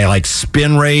dictated by like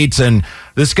spin rates, and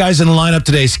this guy's in the lineup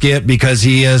today, Skip, because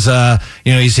he is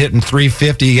he's hitting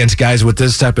 350 against guys with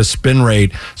this type of spin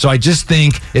rate. So I just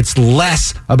think it's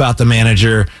less about the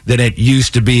manager than it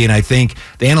used to be, and I think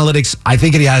the analytics,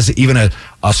 it has even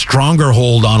a stronger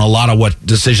hold on a lot of what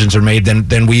decisions are made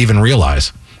than we even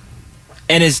realize.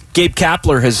 And as Gabe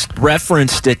Kapler has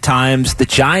referenced at times, the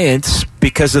Giants,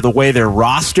 because of the way their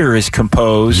roster is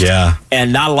composed,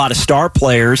 and not a lot of star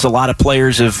players, a lot of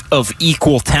players of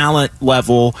equal talent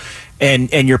level,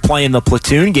 and you're playing the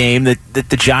platoon game, that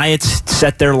the Giants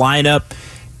set their lineup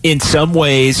in some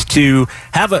ways to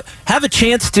have a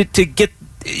chance to get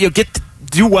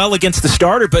do well against the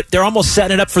starter, but they're almost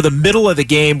setting it up for the middle of the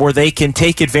game where they can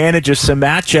take advantage of some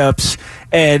matchups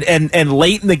and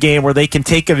late in the game where they can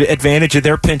take advantage of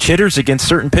their pinch hitters against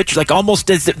certain pitchers, like almost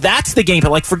as if that's the game.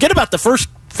 Like, forget about the first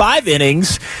 5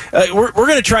 innings. We're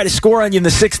going to try to score on you in the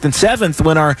 6th and 7th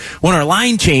when our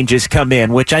line changes come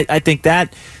in, which I think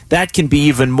that can be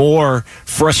even more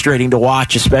frustrating to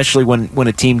watch, especially when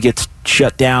a team gets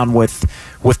shut down with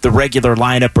the regular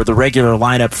lineup or the regular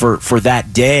lineup for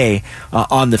that day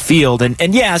on the field.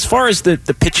 And yeah, as far as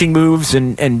the pitching moves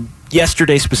and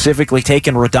yesterday specifically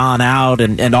taking Rodon out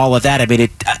and all of that,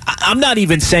 I'm not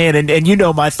even saying, and you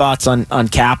know my thoughts on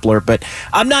Kapler, but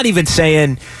I'm not even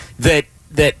saying that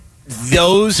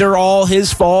those are all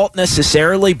his fault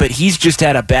necessarily, but he's just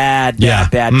had a bad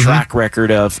track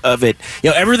record of it.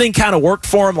 Everything kind of worked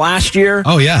for him last year.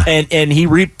 Oh yeah, and he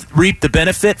reaped the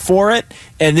benefit for it.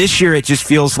 And this year, it just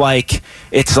feels like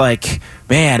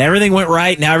man, everything went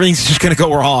right. Now everything's just going to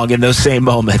go wrong in those same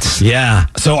moments. Yeah.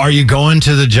 So, are you going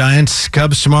to the Giants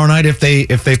Cubs tomorrow night if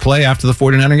they play after the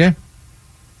 49er game?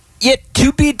 Yet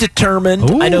to be determined.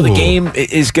 Ooh. I know the game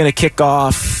is going to kick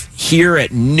off here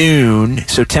at noon,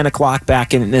 so 10 o'clock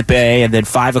back in the Bay, and then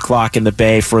 5 o'clock in the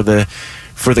Bay for the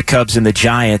Cubs and the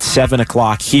Giants, 7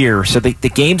 o'clock here. So the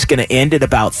game's going to end at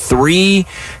about 3.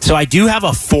 So I do have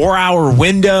a 4-hour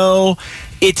window.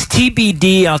 It's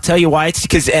TBD. I'll tell you why. It's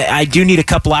because I do need a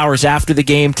couple hours after the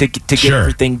game to get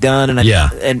everything done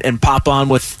and pop on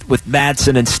with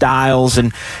Madsen and Styles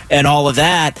and all of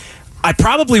that. I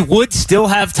probably would still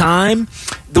have time.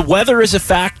 The weather is a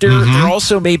factor. Mm-hmm. There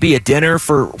also may be a dinner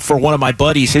for one of my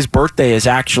buddies. His birthday is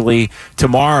actually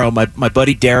tomorrow. My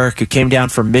buddy Derek, who came down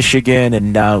from Michigan,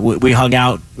 and we hung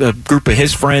out. A group of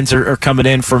his friends are coming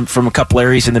in from a couple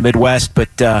areas in the Midwest. But,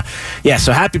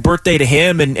 so happy birthday to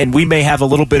him, and we may have a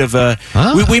little bit of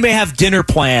we may have dinner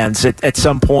plans at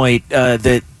some point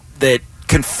that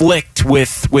conflict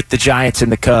with the Giants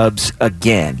and the Cubs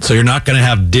again. So you're not going to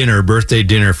have birthday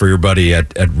dinner for your buddy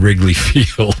at Wrigley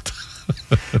Field.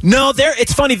 No,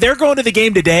 it's funny. They're going to the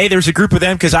game today. There's a group of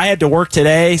them because I had to work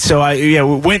today, so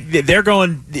they're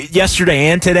going yesterday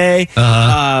and today,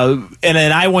 and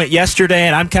then I went yesterday,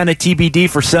 and I'm kind of TBD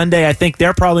for Sunday. I think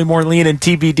they're probably more leaning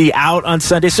TBD out on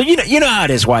Sunday. So you know how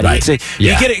it is, Whitey. Right. You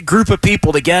get a group of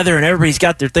people together, and everybody's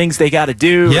got their things they got to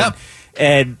do. Yep.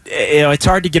 And it's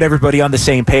hard to get everybody on the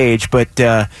same page, but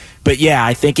yeah,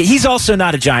 I think he's also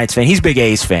not a Giants fan. He's a big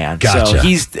A's fan. Gotcha. So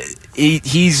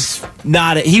he's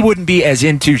not. He wouldn't be as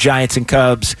into Giants and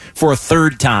Cubs for a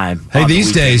third time. Hey,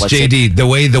 these days, JD, the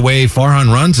way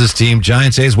Farhan runs his team,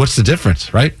 Giants A's, what's the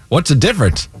difference, right? What's the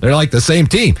difference? They're like the same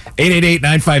team.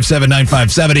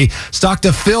 888-957-9570. Let's talk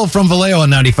to Phil from Vallejo on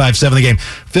 95.7 The Game.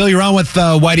 Phil, you're on with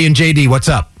Whitey and JD. What's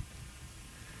up?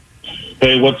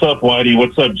 Hey, what's up, Whitey?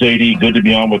 What's up, JD? Good to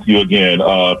be on with you again.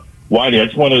 Whitey, I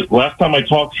just want to, last time I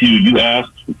talked to you, you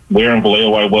asked where in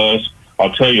Vallejo I was.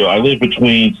 I'll tell you, I live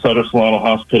between Sutter Solano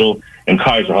Hospital and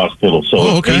Kaiser Hospital.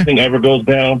 So if anything ever goes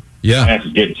down, my ass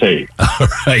is getting saved. All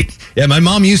right. Yeah, my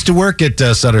mom used to work at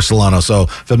Sutter Solano, so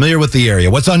familiar with the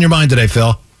area. What's on your mind today,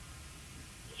 Phil?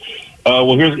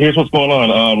 Well, here's what's going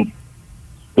on.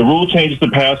 The rule changes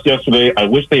that passed yesterday. I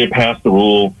wish they had passed the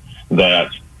rule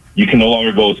that you can no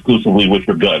longer go exclusively with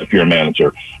your gut if you're a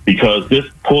manager, because this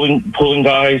pulling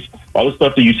guys, all the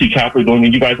stuff that you see Kapler doing,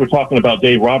 and you guys were talking about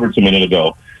Dave Roberts a minute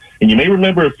ago, and you may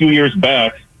remember a few years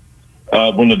back,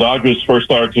 when the Dodgers first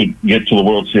started to get to the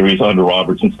World Series under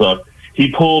Roberts and stuff,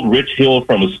 he pulled Rich Hill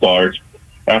from the start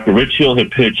after Rich Hill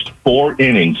had pitched 4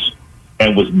 innings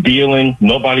and was dealing.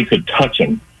 Nobody could touch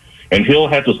him. And Hill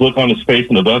had this look on his face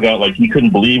in the dugout like he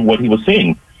couldn't believe what he was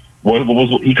seeing.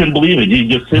 He couldn't believe it. He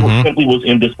just simply was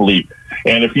in disbelief.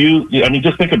 And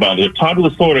just think about it. If Tommy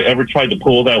Lasorda ever tried to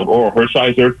pull that with Oral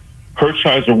Hershiser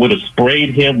would have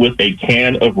sprayed him with a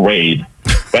can of Raid.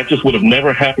 That just would have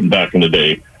never happened back in the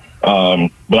day.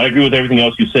 But I agree with everything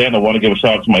else you said. I want to give a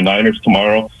shout out to my Niners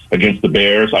tomorrow against the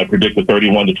Bears. I predict a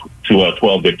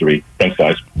 31-12 victory. Thanks,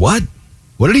 guys. What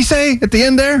did he say at the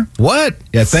end there? What?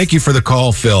 Yeah, thank you for the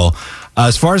call, Phil.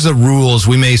 As far as the rules,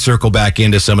 we may circle back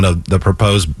into some of the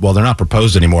proposed, well, they're not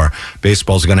proposed anymore.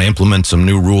 Baseball's going to implement some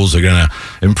new rules. They're going to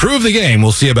improve the game.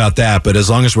 We'll see about that. But as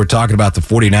long as we're talking about the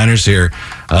 49ers here,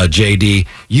 JD,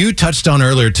 you touched on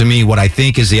earlier to me what I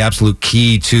think is the absolute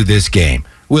key to this game.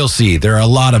 We'll see. There are a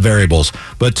lot of variables.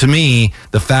 But to me,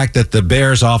 the fact that the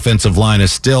Bears' offensive line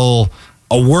is still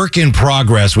a work in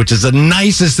progress, which is the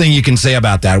nicest thing you can say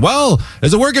about that. Well,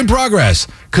 it's a work in progress.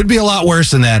 Could be a lot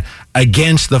worse than that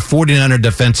against the 49er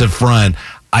defensive front.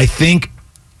 I think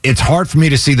it's hard for me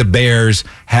to see the Bears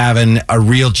having a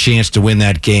real chance to win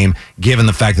that game, given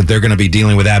the fact that they're going to be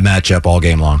dealing with that matchup all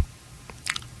game long.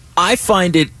 I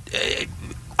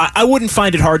wouldn't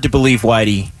find it hard to believe,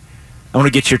 Whitey. I want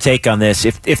to get your take on this.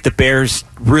 If the Bears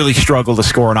really struggle to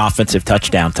score an offensive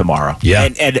touchdown tomorrow,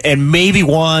 and maybe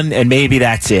one, and maybe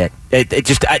that's it. It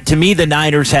just to me, the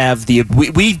Niners have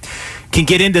we can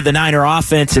get into the Niner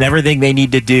offense and everything they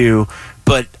need to do,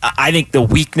 but I think the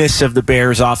weakness of the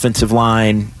Bears' offensive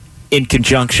line, in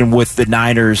conjunction with the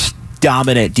Niners'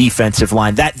 dominant defensive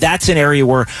line, that's an area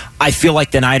where I feel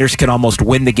like the Niners can almost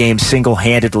win the game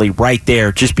single-handedly right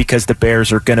there, just because the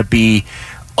Bears are going to be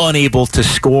unable to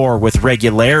score with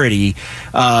regularity.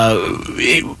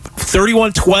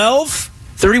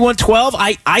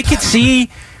 31-12. I could see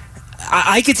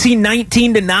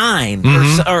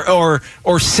 19-9 or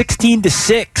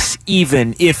 16-6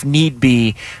 even if need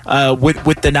be,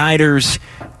 with the Niners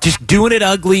just doing it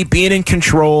ugly, being in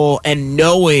control, and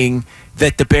knowing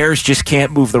that the Bears just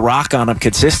can't move the rock on them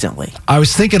consistently. I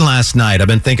was thinking last night, I've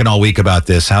been thinking all week about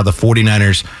this, how the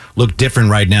 49ers look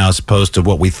different right now as opposed to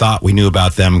what we thought we knew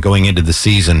about them going into the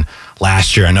season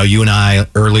last year. I know you and I,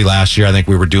 early last year, I think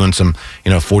we were doing some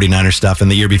 49er stuff,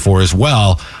 and the year before as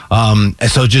well.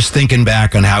 So just thinking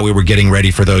back on how we were getting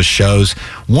ready for those shows,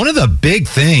 one of the big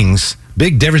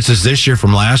differences this year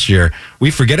from last year, we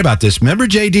forget about this. Remember,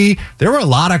 JD, there were a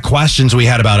lot of questions we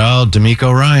had about,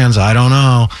 DeMeco Ryans, I don't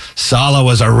know. Saleh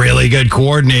was a really good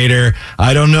coordinator.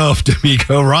 I don't know if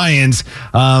DeMeco Ryans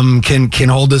can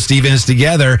hold the Stevens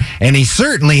together, and he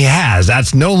certainly has.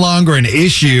 That's no longer an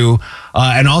issue.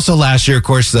 And also last year, of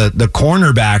course, the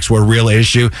cornerbacks were a real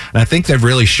issue, and I think they've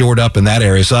really shored up in that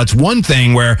area. So that's one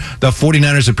thing where the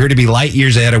 49ers appear to be light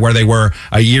years ahead of where they were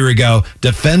a year ago.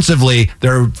 Defensively,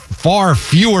 there are far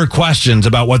fewer questions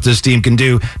about what this team can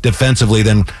do defensively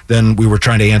than we were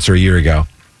trying to answer a year ago.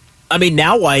 I mean,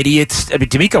 now, Whitey,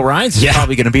 DeMeco Ryans is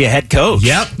probably going to be a head coach.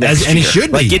 Yep, and he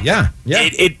should be.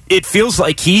 It feels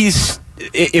like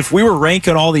if we were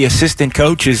ranking all the assistant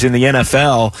coaches in the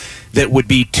NFL that would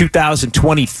be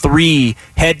 2023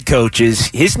 head coaches,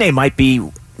 his name might be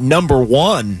number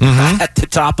one at the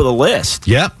top of the list.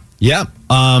 Yep.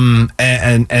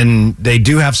 And they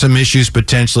do have some issues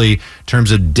potentially in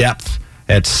terms of depth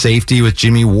at safety with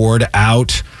Jimmy Ward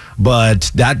out. But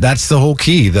that's the whole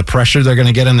key, the pressure they're going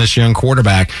to get on this young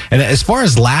quarterback. And as far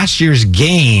as last year's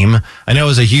game, I know it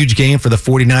was a huge game for the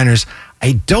 49ers.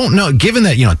 I don't know, given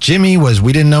that,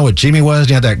 we didn't know what Jimmy was.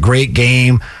 He had that great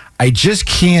game. I just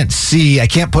can't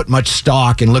put much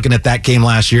stock in looking at that game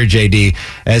last year, JD,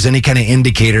 as any kind of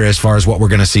indicator as far as what we're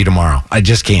going to see tomorrow. I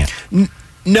just can't.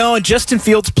 No, and Justin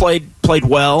Fields played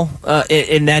well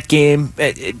in that game.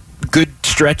 Good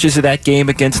stretches of that game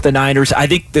against the Niners. I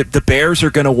think that the Bears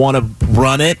are going to want to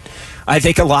run it. I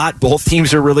think a lot. Both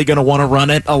teams are really going to want to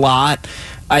run it a lot.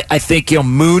 I think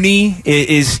Mooney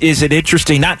is an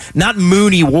interesting, not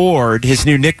Mooney Ward, his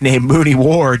new nickname Mooney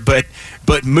Ward, but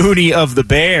Mooney of the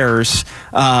Bears,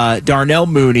 Darnell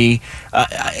Mooney,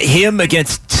 him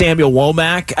against Samuel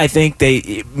Womack. I think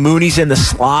Mooney's in the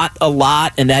slot a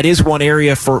lot, and that is one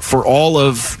area for all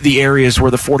of the areas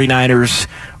where the 49ers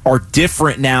are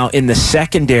different now in the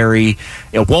secondary.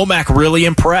 Womack really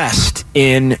impressed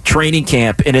in training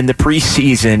camp and in the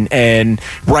preseason, and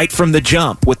right from the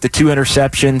jump with the 2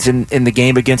 interceptions in the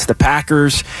game against the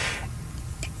Packers.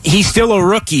 he's still a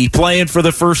rookie playing for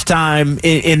the first time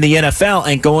in the NFL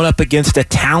and going up against a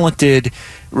talented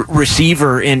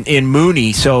receiver in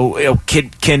Mooney. So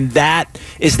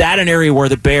is that an area where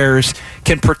the Bears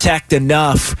can protect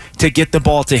enough to get the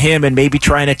ball to him and maybe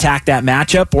try and attack that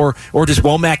matchup, or does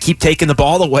Womack keep taking the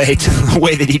ball away to the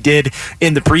way that he did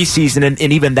in the preseason, and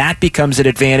even that becomes an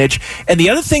advantage? And the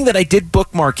other thing that I did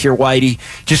bookmark here, Whitey,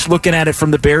 just looking at it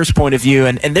from the Bears' point of view,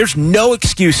 and there's no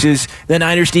excuses. The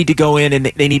Niners need to go in and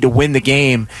they need to win the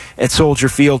game at Soldier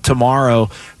Field tomorrow.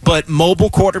 But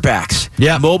mobile quarterbacks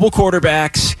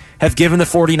have given the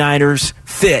 49ers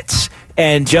fits.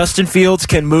 And Justin Fields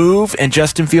can move, and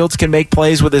Justin Fields can make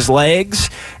plays with his legs.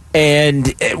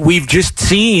 And we've just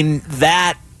seen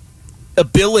that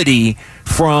ability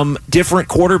from different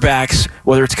quarterbacks,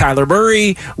 whether it's Kyler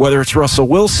Murray, whether it's Russell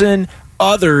Wilson,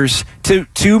 others,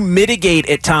 to mitigate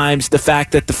at times the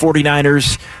fact that the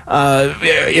 49ers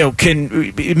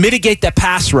can mitigate that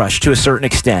pass rush to a certain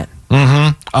extent.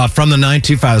 From the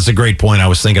 925, that's a great point. I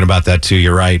was thinking about that too.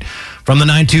 You're right. From the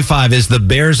 925, is the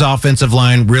Bears' offensive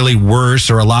line really worse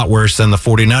or a lot worse than the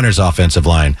 49ers' offensive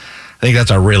line? I think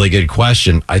that's a really good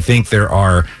question. I think there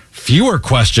are fewer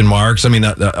question marks, on the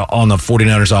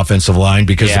 49ers offensive line,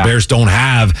 because the Bears don't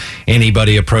have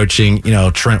anybody approaching,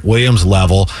 Trent Williams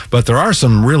level. But there are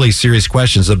some really serious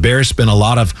questions. The Bears spent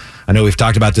I know we've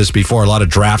talked about this before, a lot of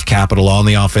draft capital on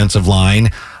the offensive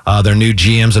line. They're new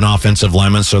GMs and offensive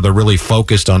linemen, so they're really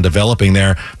focused on developing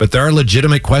there. But there are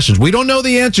legitimate questions. We don't know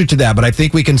the answer to that, but I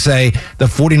think we can say the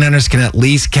 49ers can at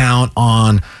least count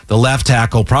on the left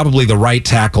tackle, probably the right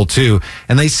tackle too.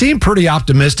 And they seem pretty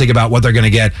optimistic about what they're going to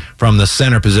get from the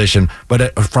center position.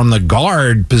 But from the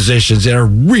guard positions, the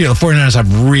 49ers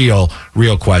have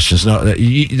real questions.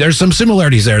 There's some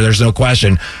similarities there. There's no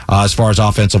question as far as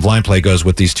offensive line play goes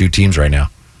with these two teams right now.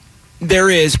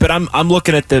 There is, but I'm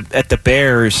looking at the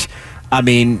Bears. I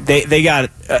mean, they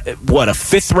got a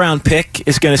fifth-round pick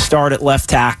is going to start at left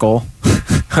tackle.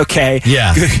 Okay,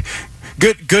 yeah,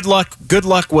 good luck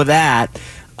with that.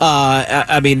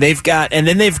 They've got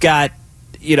a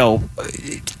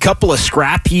couple of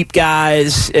scrap heap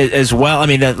guys as well. I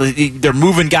mean, they're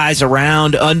moving guys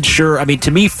around, unsure. I mean,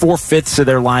 to me, 4/5 of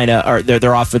their line or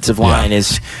their offensive line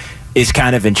is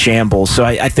kind of in shambles. So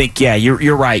I think,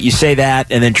 you're right. You say that,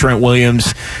 and then Trent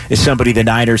Williams is somebody the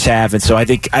Niners have, and so I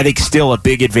think still a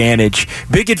big advantage.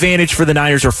 Big advantage for the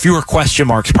Niners, or fewer question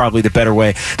marks, probably the better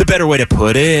way to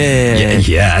put it.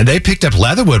 Yeah, and they picked up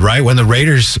Leatherwood, right? When the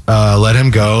Raiders let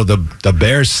him go, the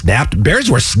Bears snapped.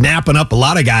 Bears were snapping up a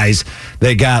lot of guys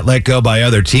that got let go by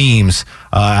other teams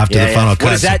after the final cut.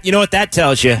 What is that? You know what that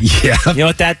tells you? Yeah. You know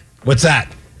what that? What's that?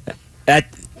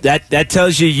 That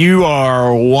tells you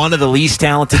are one of the least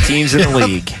talented teams in the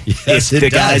league. Yes,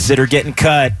 the guys that are getting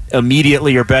cut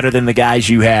immediately are better than the guys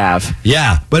you have.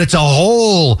 Yeah, but it's a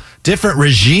whole different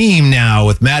regime now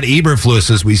with Matt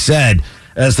Eberflus, as we said,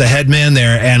 as the head man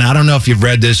there. And I don't know if you've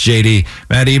read this, JD.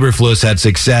 Matt Eberflus had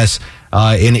success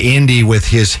in Indy with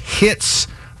his HITS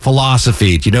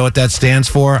philosophy. Do you know what that stands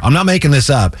for? I'm not making this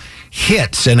up.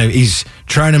 HITS, and he's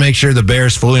trying to make sure the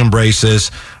Bears fully embrace this.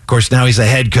 Of course, now he's a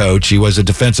head coach. He was a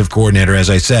defensive coordinator, as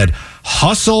I said.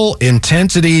 Hustle,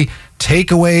 intensity,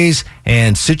 takeaways,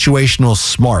 and situational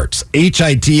smarts.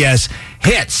 HITS,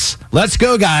 hits. Let's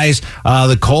go, guys.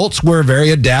 The Colts were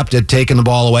very adept at taking the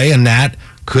ball away, and that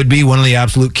could be one of the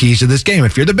absolute keys to this game.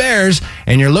 If you're the Bears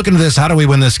and you're looking at this, how do we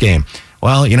win this game?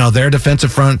 Well, their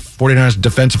defensive front, 49ers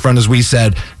defensive front, as we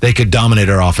said, they could dominate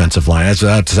our offensive line.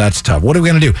 That's tough. What are we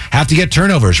going to do? Have to get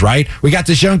turnovers, right? We got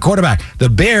this young quarterback. The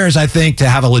Bears, I think, to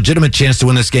have a legitimate chance to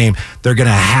win this game, they're going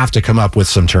to have to come up with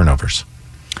some turnovers.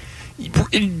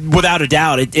 Without a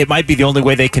doubt, it might be the only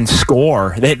way they can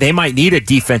score. They might need a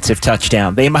defensive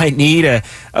touchdown. They might need a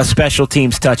special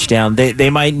teams touchdown.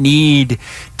 They might need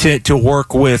to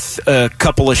work with a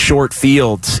couple of short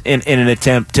fields in an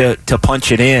attempt to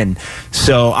punch it in.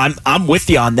 So I'm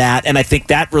with you on that, and I think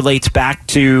that relates back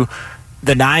to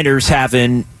the Niners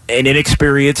having an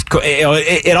inexperienced.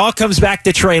 It all comes back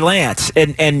to Trey Lance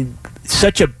and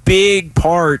such a big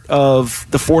part of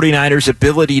the 49ers'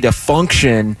 ability to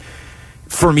function.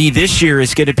 For me this year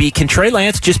is going to be, can Trey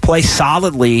Lance just play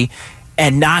solidly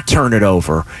and not turn it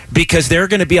over? Because there are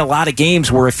going to be a lot of games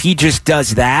where if he just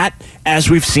does that, as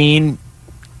we've seen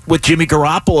with Jimmy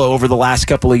Garoppolo over the last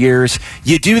couple of years,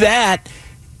 you do that,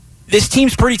 this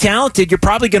team's pretty talented, you're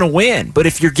probably going to win. But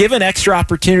if you're given extra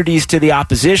opportunities to the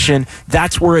opposition,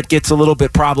 that's where it gets a little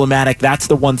bit problematic. That's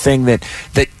the one thing that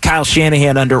Kyle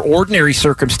Shanahan, under ordinary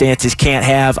circumstances, can't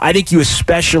have. I think you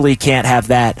especially can't have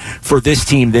that for this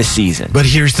team this season. But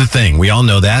here's the thing. We all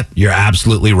know that. You're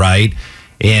absolutely right.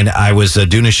 And I was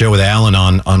doing a show with Alan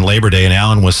on Labor Day, and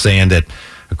Alan was saying that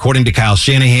according to Kyle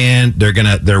Shanahan,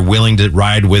 they're willing to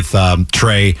ride with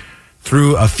Trey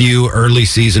through a few early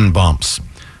season bumps.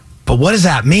 But what does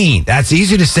that mean? That's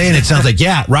easy to say, and it sounds like,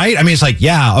 yeah, right? I mean, it's like,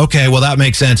 yeah, okay, well, that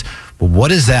makes sense. But what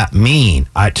does that mean?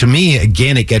 To me,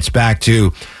 again, it gets back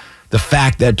to the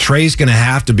fact that Trey's going to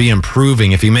have to be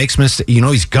improving. If he makes mistakes,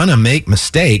 he's going to make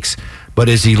mistakes, but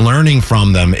is he learning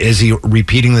from them? Is he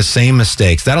repeating the same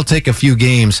mistakes? That'll take a few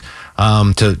games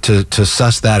to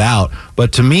suss that out.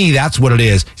 But to me, that's what it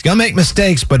is. He's going to make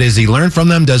mistakes, but does he learn from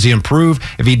them? Does he improve?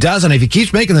 If he doesn't, if he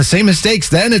keeps making the same mistakes,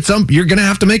 then you're going to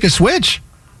have to make a switch.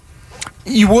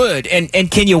 You would.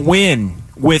 And can you win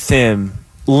with him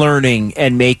learning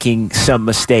and making some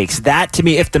mistakes? That, to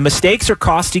me, if the mistakes are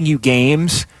costing you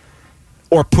games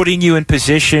or putting you in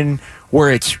position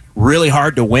where it's really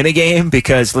hard to win a game,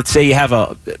 because let's say you have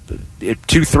a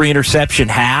 2-3 interception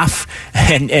half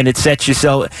and it sets you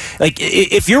so, like,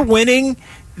 if you're winning,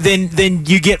 then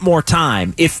you get more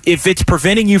time. If it's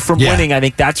preventing you from winning, I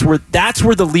think that's where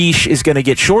the leash is going to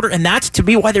get shorter, and that's, to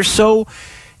me, why they're so.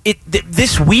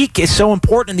 This week is so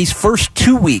important, and these first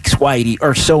 2 weeks, Whitey,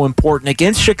 are so important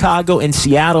against Chicago and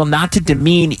Seattle. Not to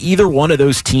demean either one of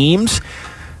those teams,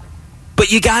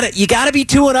 but you got to be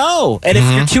 2-0, and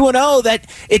if you're 2-0, that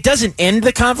it doesn't end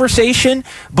the conversation,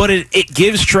 but it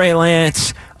gives Trey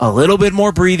Lance a little bit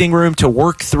more breathing room to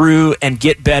work through and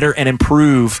get better and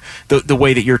improve the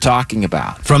way that you're talking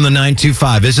about. From the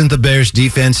 925, isn't the Bears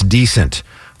defense decent?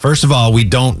 First of all, we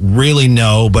don't really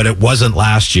know, but it wasn't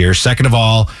last year. Second of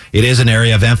all, it is an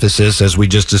area of emphasis, as we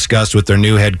just discussed with their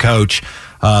new head coach.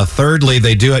 Thirdly,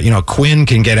 they do it. Quinn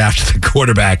can get after the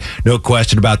quarterback. No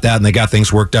question about that. And they got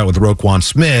things worked out with Roquan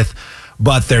Smith.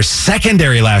 But their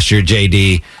secondary last year,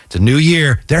 JD, it's a new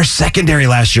year. Their secondary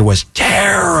last year was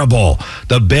terrible.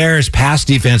 The Bears' pass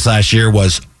defense last year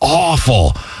was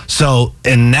awful. So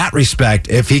in that respect,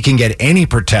 if he can get any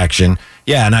protection,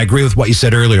 yeah, and I agree with what you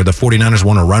said earlier. The 49ers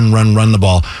want to run the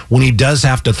ball. When he does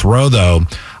have to throw, though,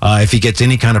 if he gets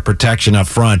any kind of protection up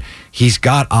front, he's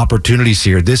got opportunities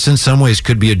here. This, in some ways,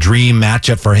 could be a dream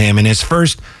matchup for him in his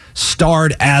first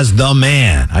start as the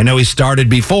man. I know he started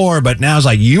before, but now it's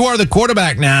like, you are the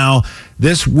quarterback now.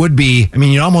 This would be,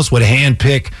 you almost would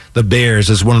handpick the Bears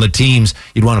as one of the teams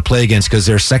you'd want to play against, because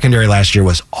their secondary last year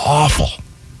was awful.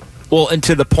 Well, and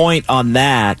to the point on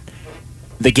that,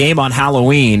 the game on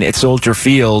Halloween at Soldier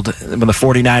Field, when the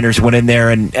 49ers went in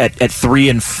there and at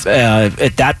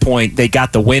that point they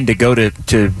got the win to go to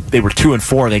they were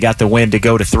 2-4. They got the win to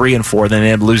go to 3-4. Then they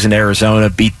ended up losing to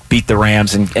Arizona, beat the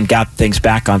Rams, and got things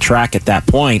back on track at that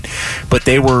point. But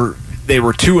they were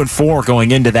 2-4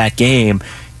 going into that game.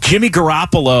 Jimmy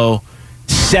Garoppolo,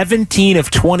 17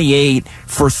 of 28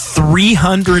 for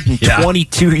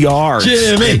 322 yards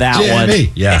in that one.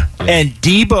 Yeah. And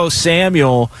Deebo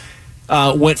Samuel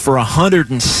went for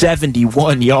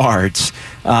 171 yards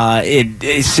in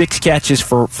 6 catches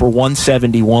for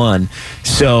 171.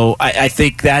 So I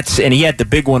think that's, and he had the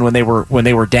big one when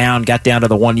they were down, got down to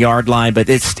the 1 yard line. But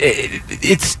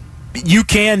it's you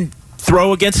can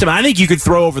throw against him. I think you could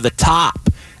throw over the top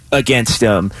against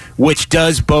him, which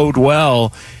does bode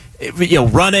well.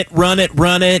 Run it.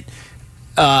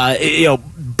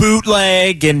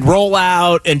 Bootleg and roll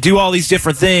out and do all these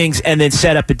different things, and then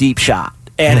set up a deep shot.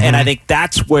 And I think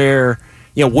that's where,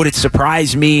 would it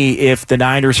surprise me if the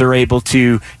Niners are able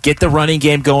to get the running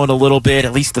game going a little bit,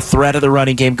 at least the threat of the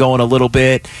running game going a little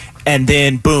bit, and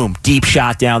then, boom, deep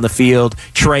shot down the field,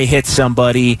 Trey hits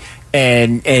somebody,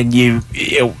 and you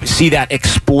see that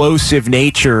explosive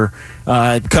nature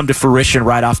come to fruition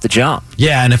right off the jump.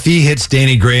 Yeah, and if he hits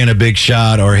Danny Gray in a big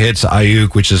shot or hits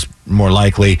Ayuk, which is more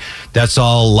likely, that's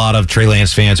all a lot of Trey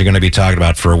Lance fans are going to be talking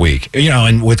about for a week.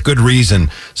 And with good reason.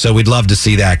 So we'd love to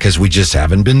see that, because we just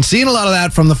haven't been seeing a lot of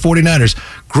that from the 49ers.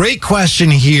 Great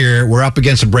question here. We're up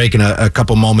against a break in a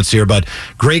couple moments here, but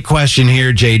great question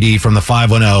here, JD, from the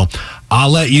 510.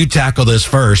 I'll let you tackle this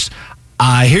first.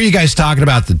 I hear you guys talking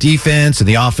about the defense and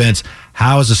the offense.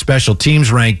 How is the special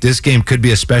teams ranked? This game could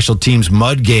be a special teams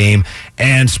mud game.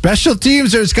 And special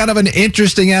teams, there's kind of an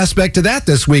interesting aspect to that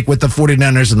this week with the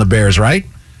 49ers and the Bears, right?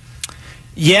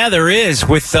 Yeah, there is,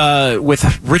 with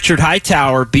Richard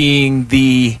Hightower being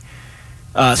the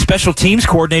special teams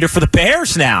coordinator for the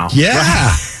Bears now. Yeah.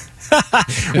 Right?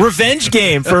 Revenge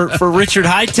game for Richard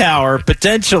Hightower,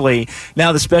 potentially.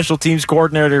 Now the special teams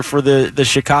coordinator for the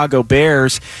Chicago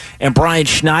Bears, and Brian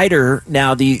Schneider,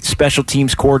 now the special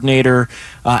teams coordinator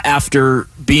after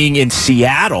being in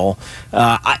Seattle.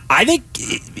 I think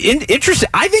interesting.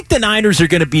 I think the Niners are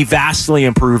going to be vastly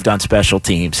improved on special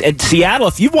teams. And Seattle,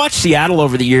 if you've watched Seattle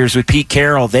over the years with Pete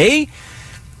Carroll, they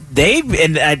they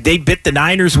bit the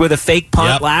Niners with a fake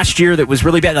punt last year that was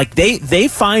really bad. Like they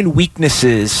find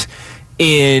weaknesses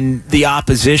in the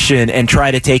opposition and try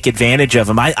to take advantage of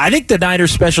them. I think the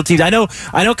Niners special teams, I know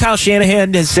Kyle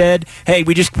Shanahan has said, hey,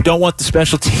 we just don't want the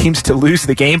special teams to lose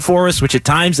the game for us, which at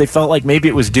times they felt like maybe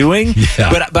it was doing. Yeah.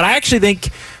 But I actually think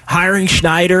hiring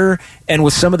Schneider and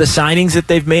with some of the signings that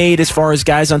they've made as far as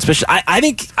guys on special, I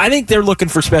think they're looking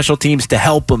for special teams to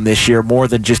help them this year more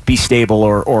than just be stable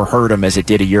or hurt them as it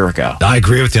did a year ago. I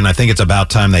agree with you, and I think it's about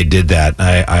time they did that.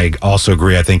 I also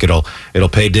agree. I think it'll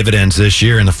pay dividends this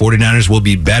year, and the 49ers will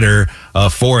be better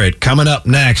for it. Coming up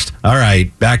next, all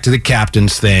right, back to the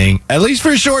captain's thing, at least for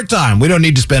a short time. We don't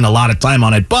need to spend a lot of time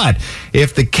on it, but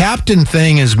if the captain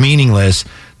thing is meaningless,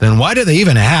 then why do they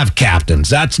even have captains?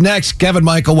 That's next. Kevin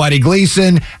Michael, Whitey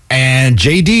Gleason, and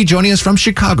JD joining us from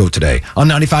Chicago today on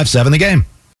 95.7 The Game.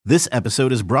 This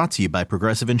episode is brought to you by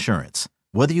Progressive Insurance.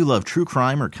 Whether you love true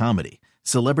crime or comedy,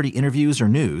 celebrity interviews or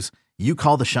news, you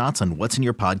call the shots on what's in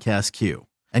your podcast queue.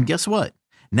 And guess what?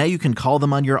 Now you can call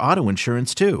them on your auto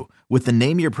insurance too with the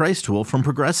Name Your Price tool from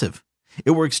Progressive.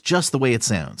 It works just the way it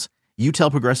sounds. You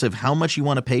tell Progressive how much you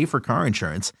want to pay for car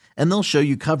insurance, and they'll show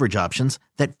you coverage options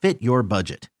that fit your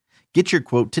budget. Get your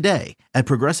quote today at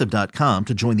Progressive.com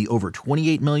to join the over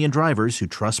 28 million drivers who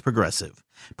trust Progressive.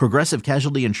 Progressive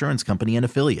Casualty Insurance Company and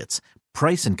Affiliates.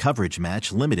 Price and coverage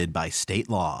match limited by state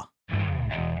law.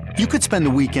 You could spend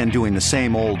the weekend doing the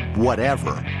same old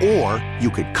whatever, or you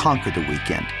could conquer the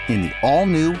weekend in the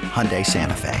all-new Hyundai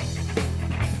Santa Fe.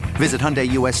 Visit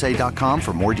HyundaiUSA.com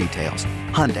for more details.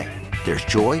 Hyundai, there's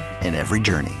joy in every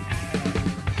journey.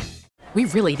 We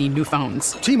really need new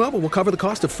phones. T-Mobile will cover the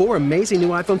cost of 4 amazing new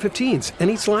iPhone 15s, and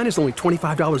each line is only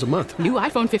 $25 a month. New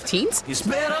iPhone 15s? It's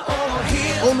better over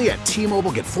here. Only at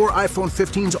T-Mobile, get 4 iPhone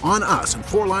 15s on us and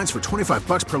 4 lines for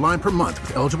 $25 per line per month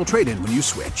with eligible trade-in when you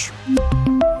switch.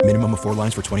 Minimum of 4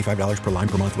 lines for $25 per line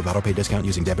per month with autopay discount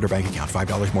using debit or bank account.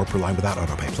 $5 more per line without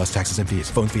autopay, plus taxes and fees.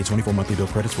 Phone fee at 24 monthly bill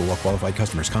credits for well-qualified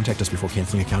customers. Contact us before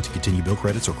canceling account to continue bill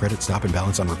credits or credit stop and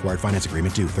balance on required finance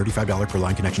agreement due. $35 per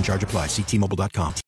line connection charge applies. See T-Mobile.com.